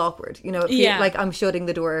feels a little awkward. You know, it feels like I'm shutting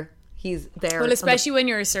the door. He's there. Well, especially when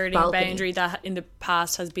you're asserting balcony. a boundary that in the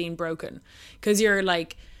past has been broken, because you're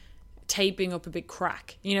like taping up a big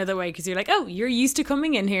crack, you know, the way, because you're like, oh, you're used to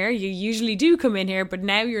coming in here, you usually do come in here, but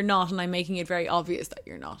now you're not, and I'm making it very obvious that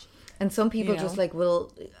you're not. And some people You know? just like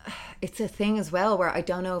it's a thing as well where I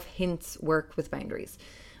don't know if hints work with boundaries.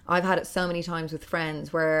 I've had it so many times with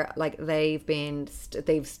friends where like they've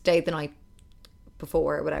stayed the night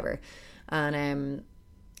before or whatever, and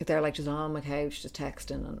they're like just on my couch just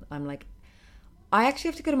texting, and I'm like, I actually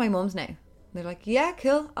have to go to my mum's now. They're like, yeah,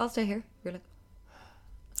 cool, I'll stay here. You're like,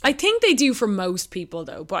 I think they do for most people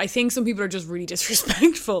though, but I think some people are just really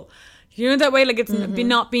disrespectful, you know, that way, like it's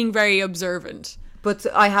not being very observant. but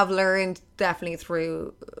I have learned definitely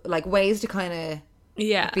through like ways to kind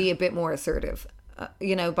of be a bit more assertive,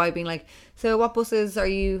 you know, by being like, so what buses are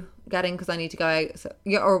you getting, because I need to go out, so,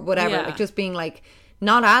 yeah, or whatever, like just being like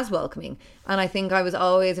not as welcoming. And I think I was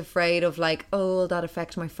always afraid of like, oh, will that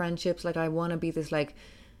affect my friendships? Like I want to be this like,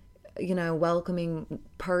 you know, welcoming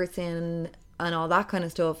person and all that kind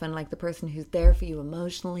of stuff, and like the person who's there for you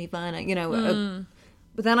emotionally, fine, you know.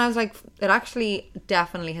 But then I was like, it actually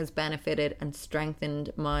definitely has benefited and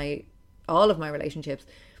strengthened all of my relationships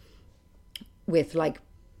with like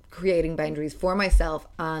creating boundaries for myself.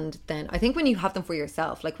 And then I think when you have them for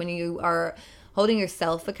yourself, like when you are holding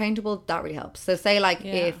yourself accountable, that really helps. So say like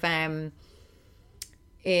if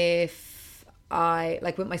I,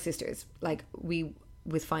 like with my sisters, like we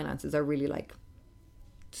with finances are really like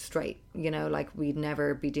straight, you know, like we'd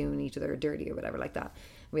never be doing each other dirty or whatever like that.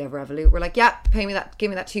 We have Revolut, we're like, yeah, pay me that, give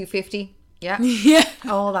me that $250, yeah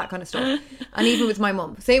all that kind of stuff. And even with my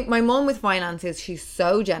mum, say my mum with finances, she's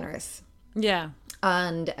so generous,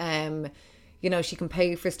 and you know, she can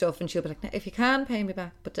pay for stuff, and she'll be like, if you can, pay me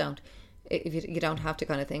back, but don't, if you don't have to,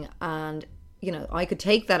 kind of thing. And you know, I could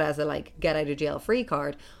take that as a like get out of jail free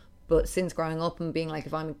card, but since growing up and being like,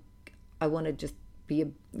 if I want to just be a,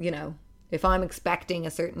 you know, if I'm expecting a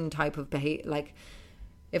certain type of behavior, like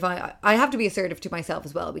if I have to be assertive to myself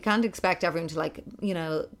as well. We can't expect everyone to like, you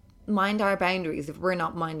know, mind our boundaries if we're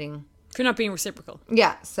not minding. If you're not being reciprocal.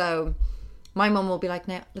 Yeah. So my mum will be like,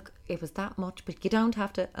 now, look, it was that much, but you don't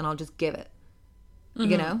have to, and I'll just give it,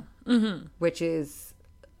 you know, which is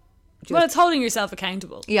just, well, it's holding yourself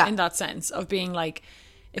accountable in that sense of being like,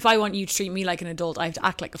 if I want you to treat me like an adult, I have to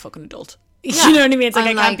act like a fucking adult. Yeah. You know what I mean? It's like,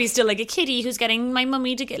 And I can't like, be still like a kiddie who's getting my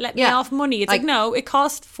mummy to let me off money. It's like, no, it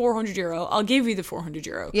cost €400. I'll give you the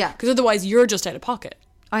 €400. Yeah. Because otherwise you're just out of pocket.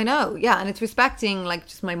 I know. Yeah. And it's respecting like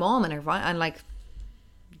just my mom and her, and like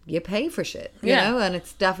you pay for shit, you know, and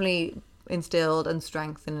it's definitely instilled and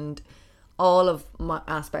strengthened all of my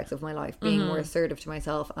aspects of my life, being more assertive to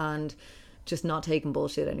myself and just not taking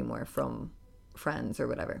bullshit anymore from friends or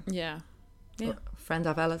whatever. Yeah. Or friends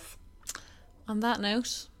of Ellis. On that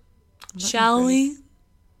note, shall we?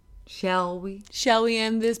 Shall we? Shall we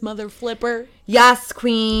end this mother flipper? Yes,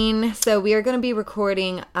 Queen. So we are going to be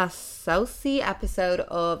recording a saucy episode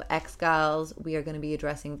of X Gals. We are going to be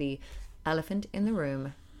addressing the elephant in the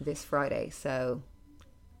room this Friday. So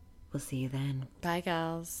we'll see you then. Bye,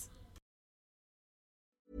 gals.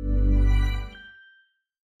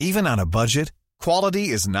 Even on a budget, quality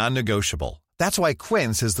is non-negotiable. That's why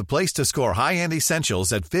Quince is the place to score high-end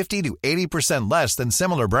essentials at 50 to 80% less than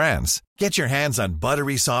similar brands. Get your hands on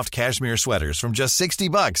buttery soft cashmere sweaters from just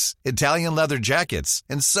 $60, Italian leather jackets,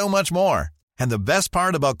 and so much more. And the best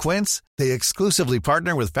part about Quince, they exclusively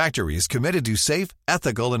partner with factories committed to safe,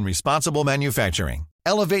 ethical, and responsible manufacturing.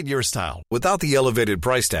 Elevate your style without the elevated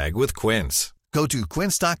price tag with Quince. Go to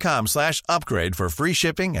quince.com/upgrade for free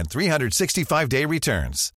shipping and 365-day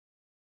returns.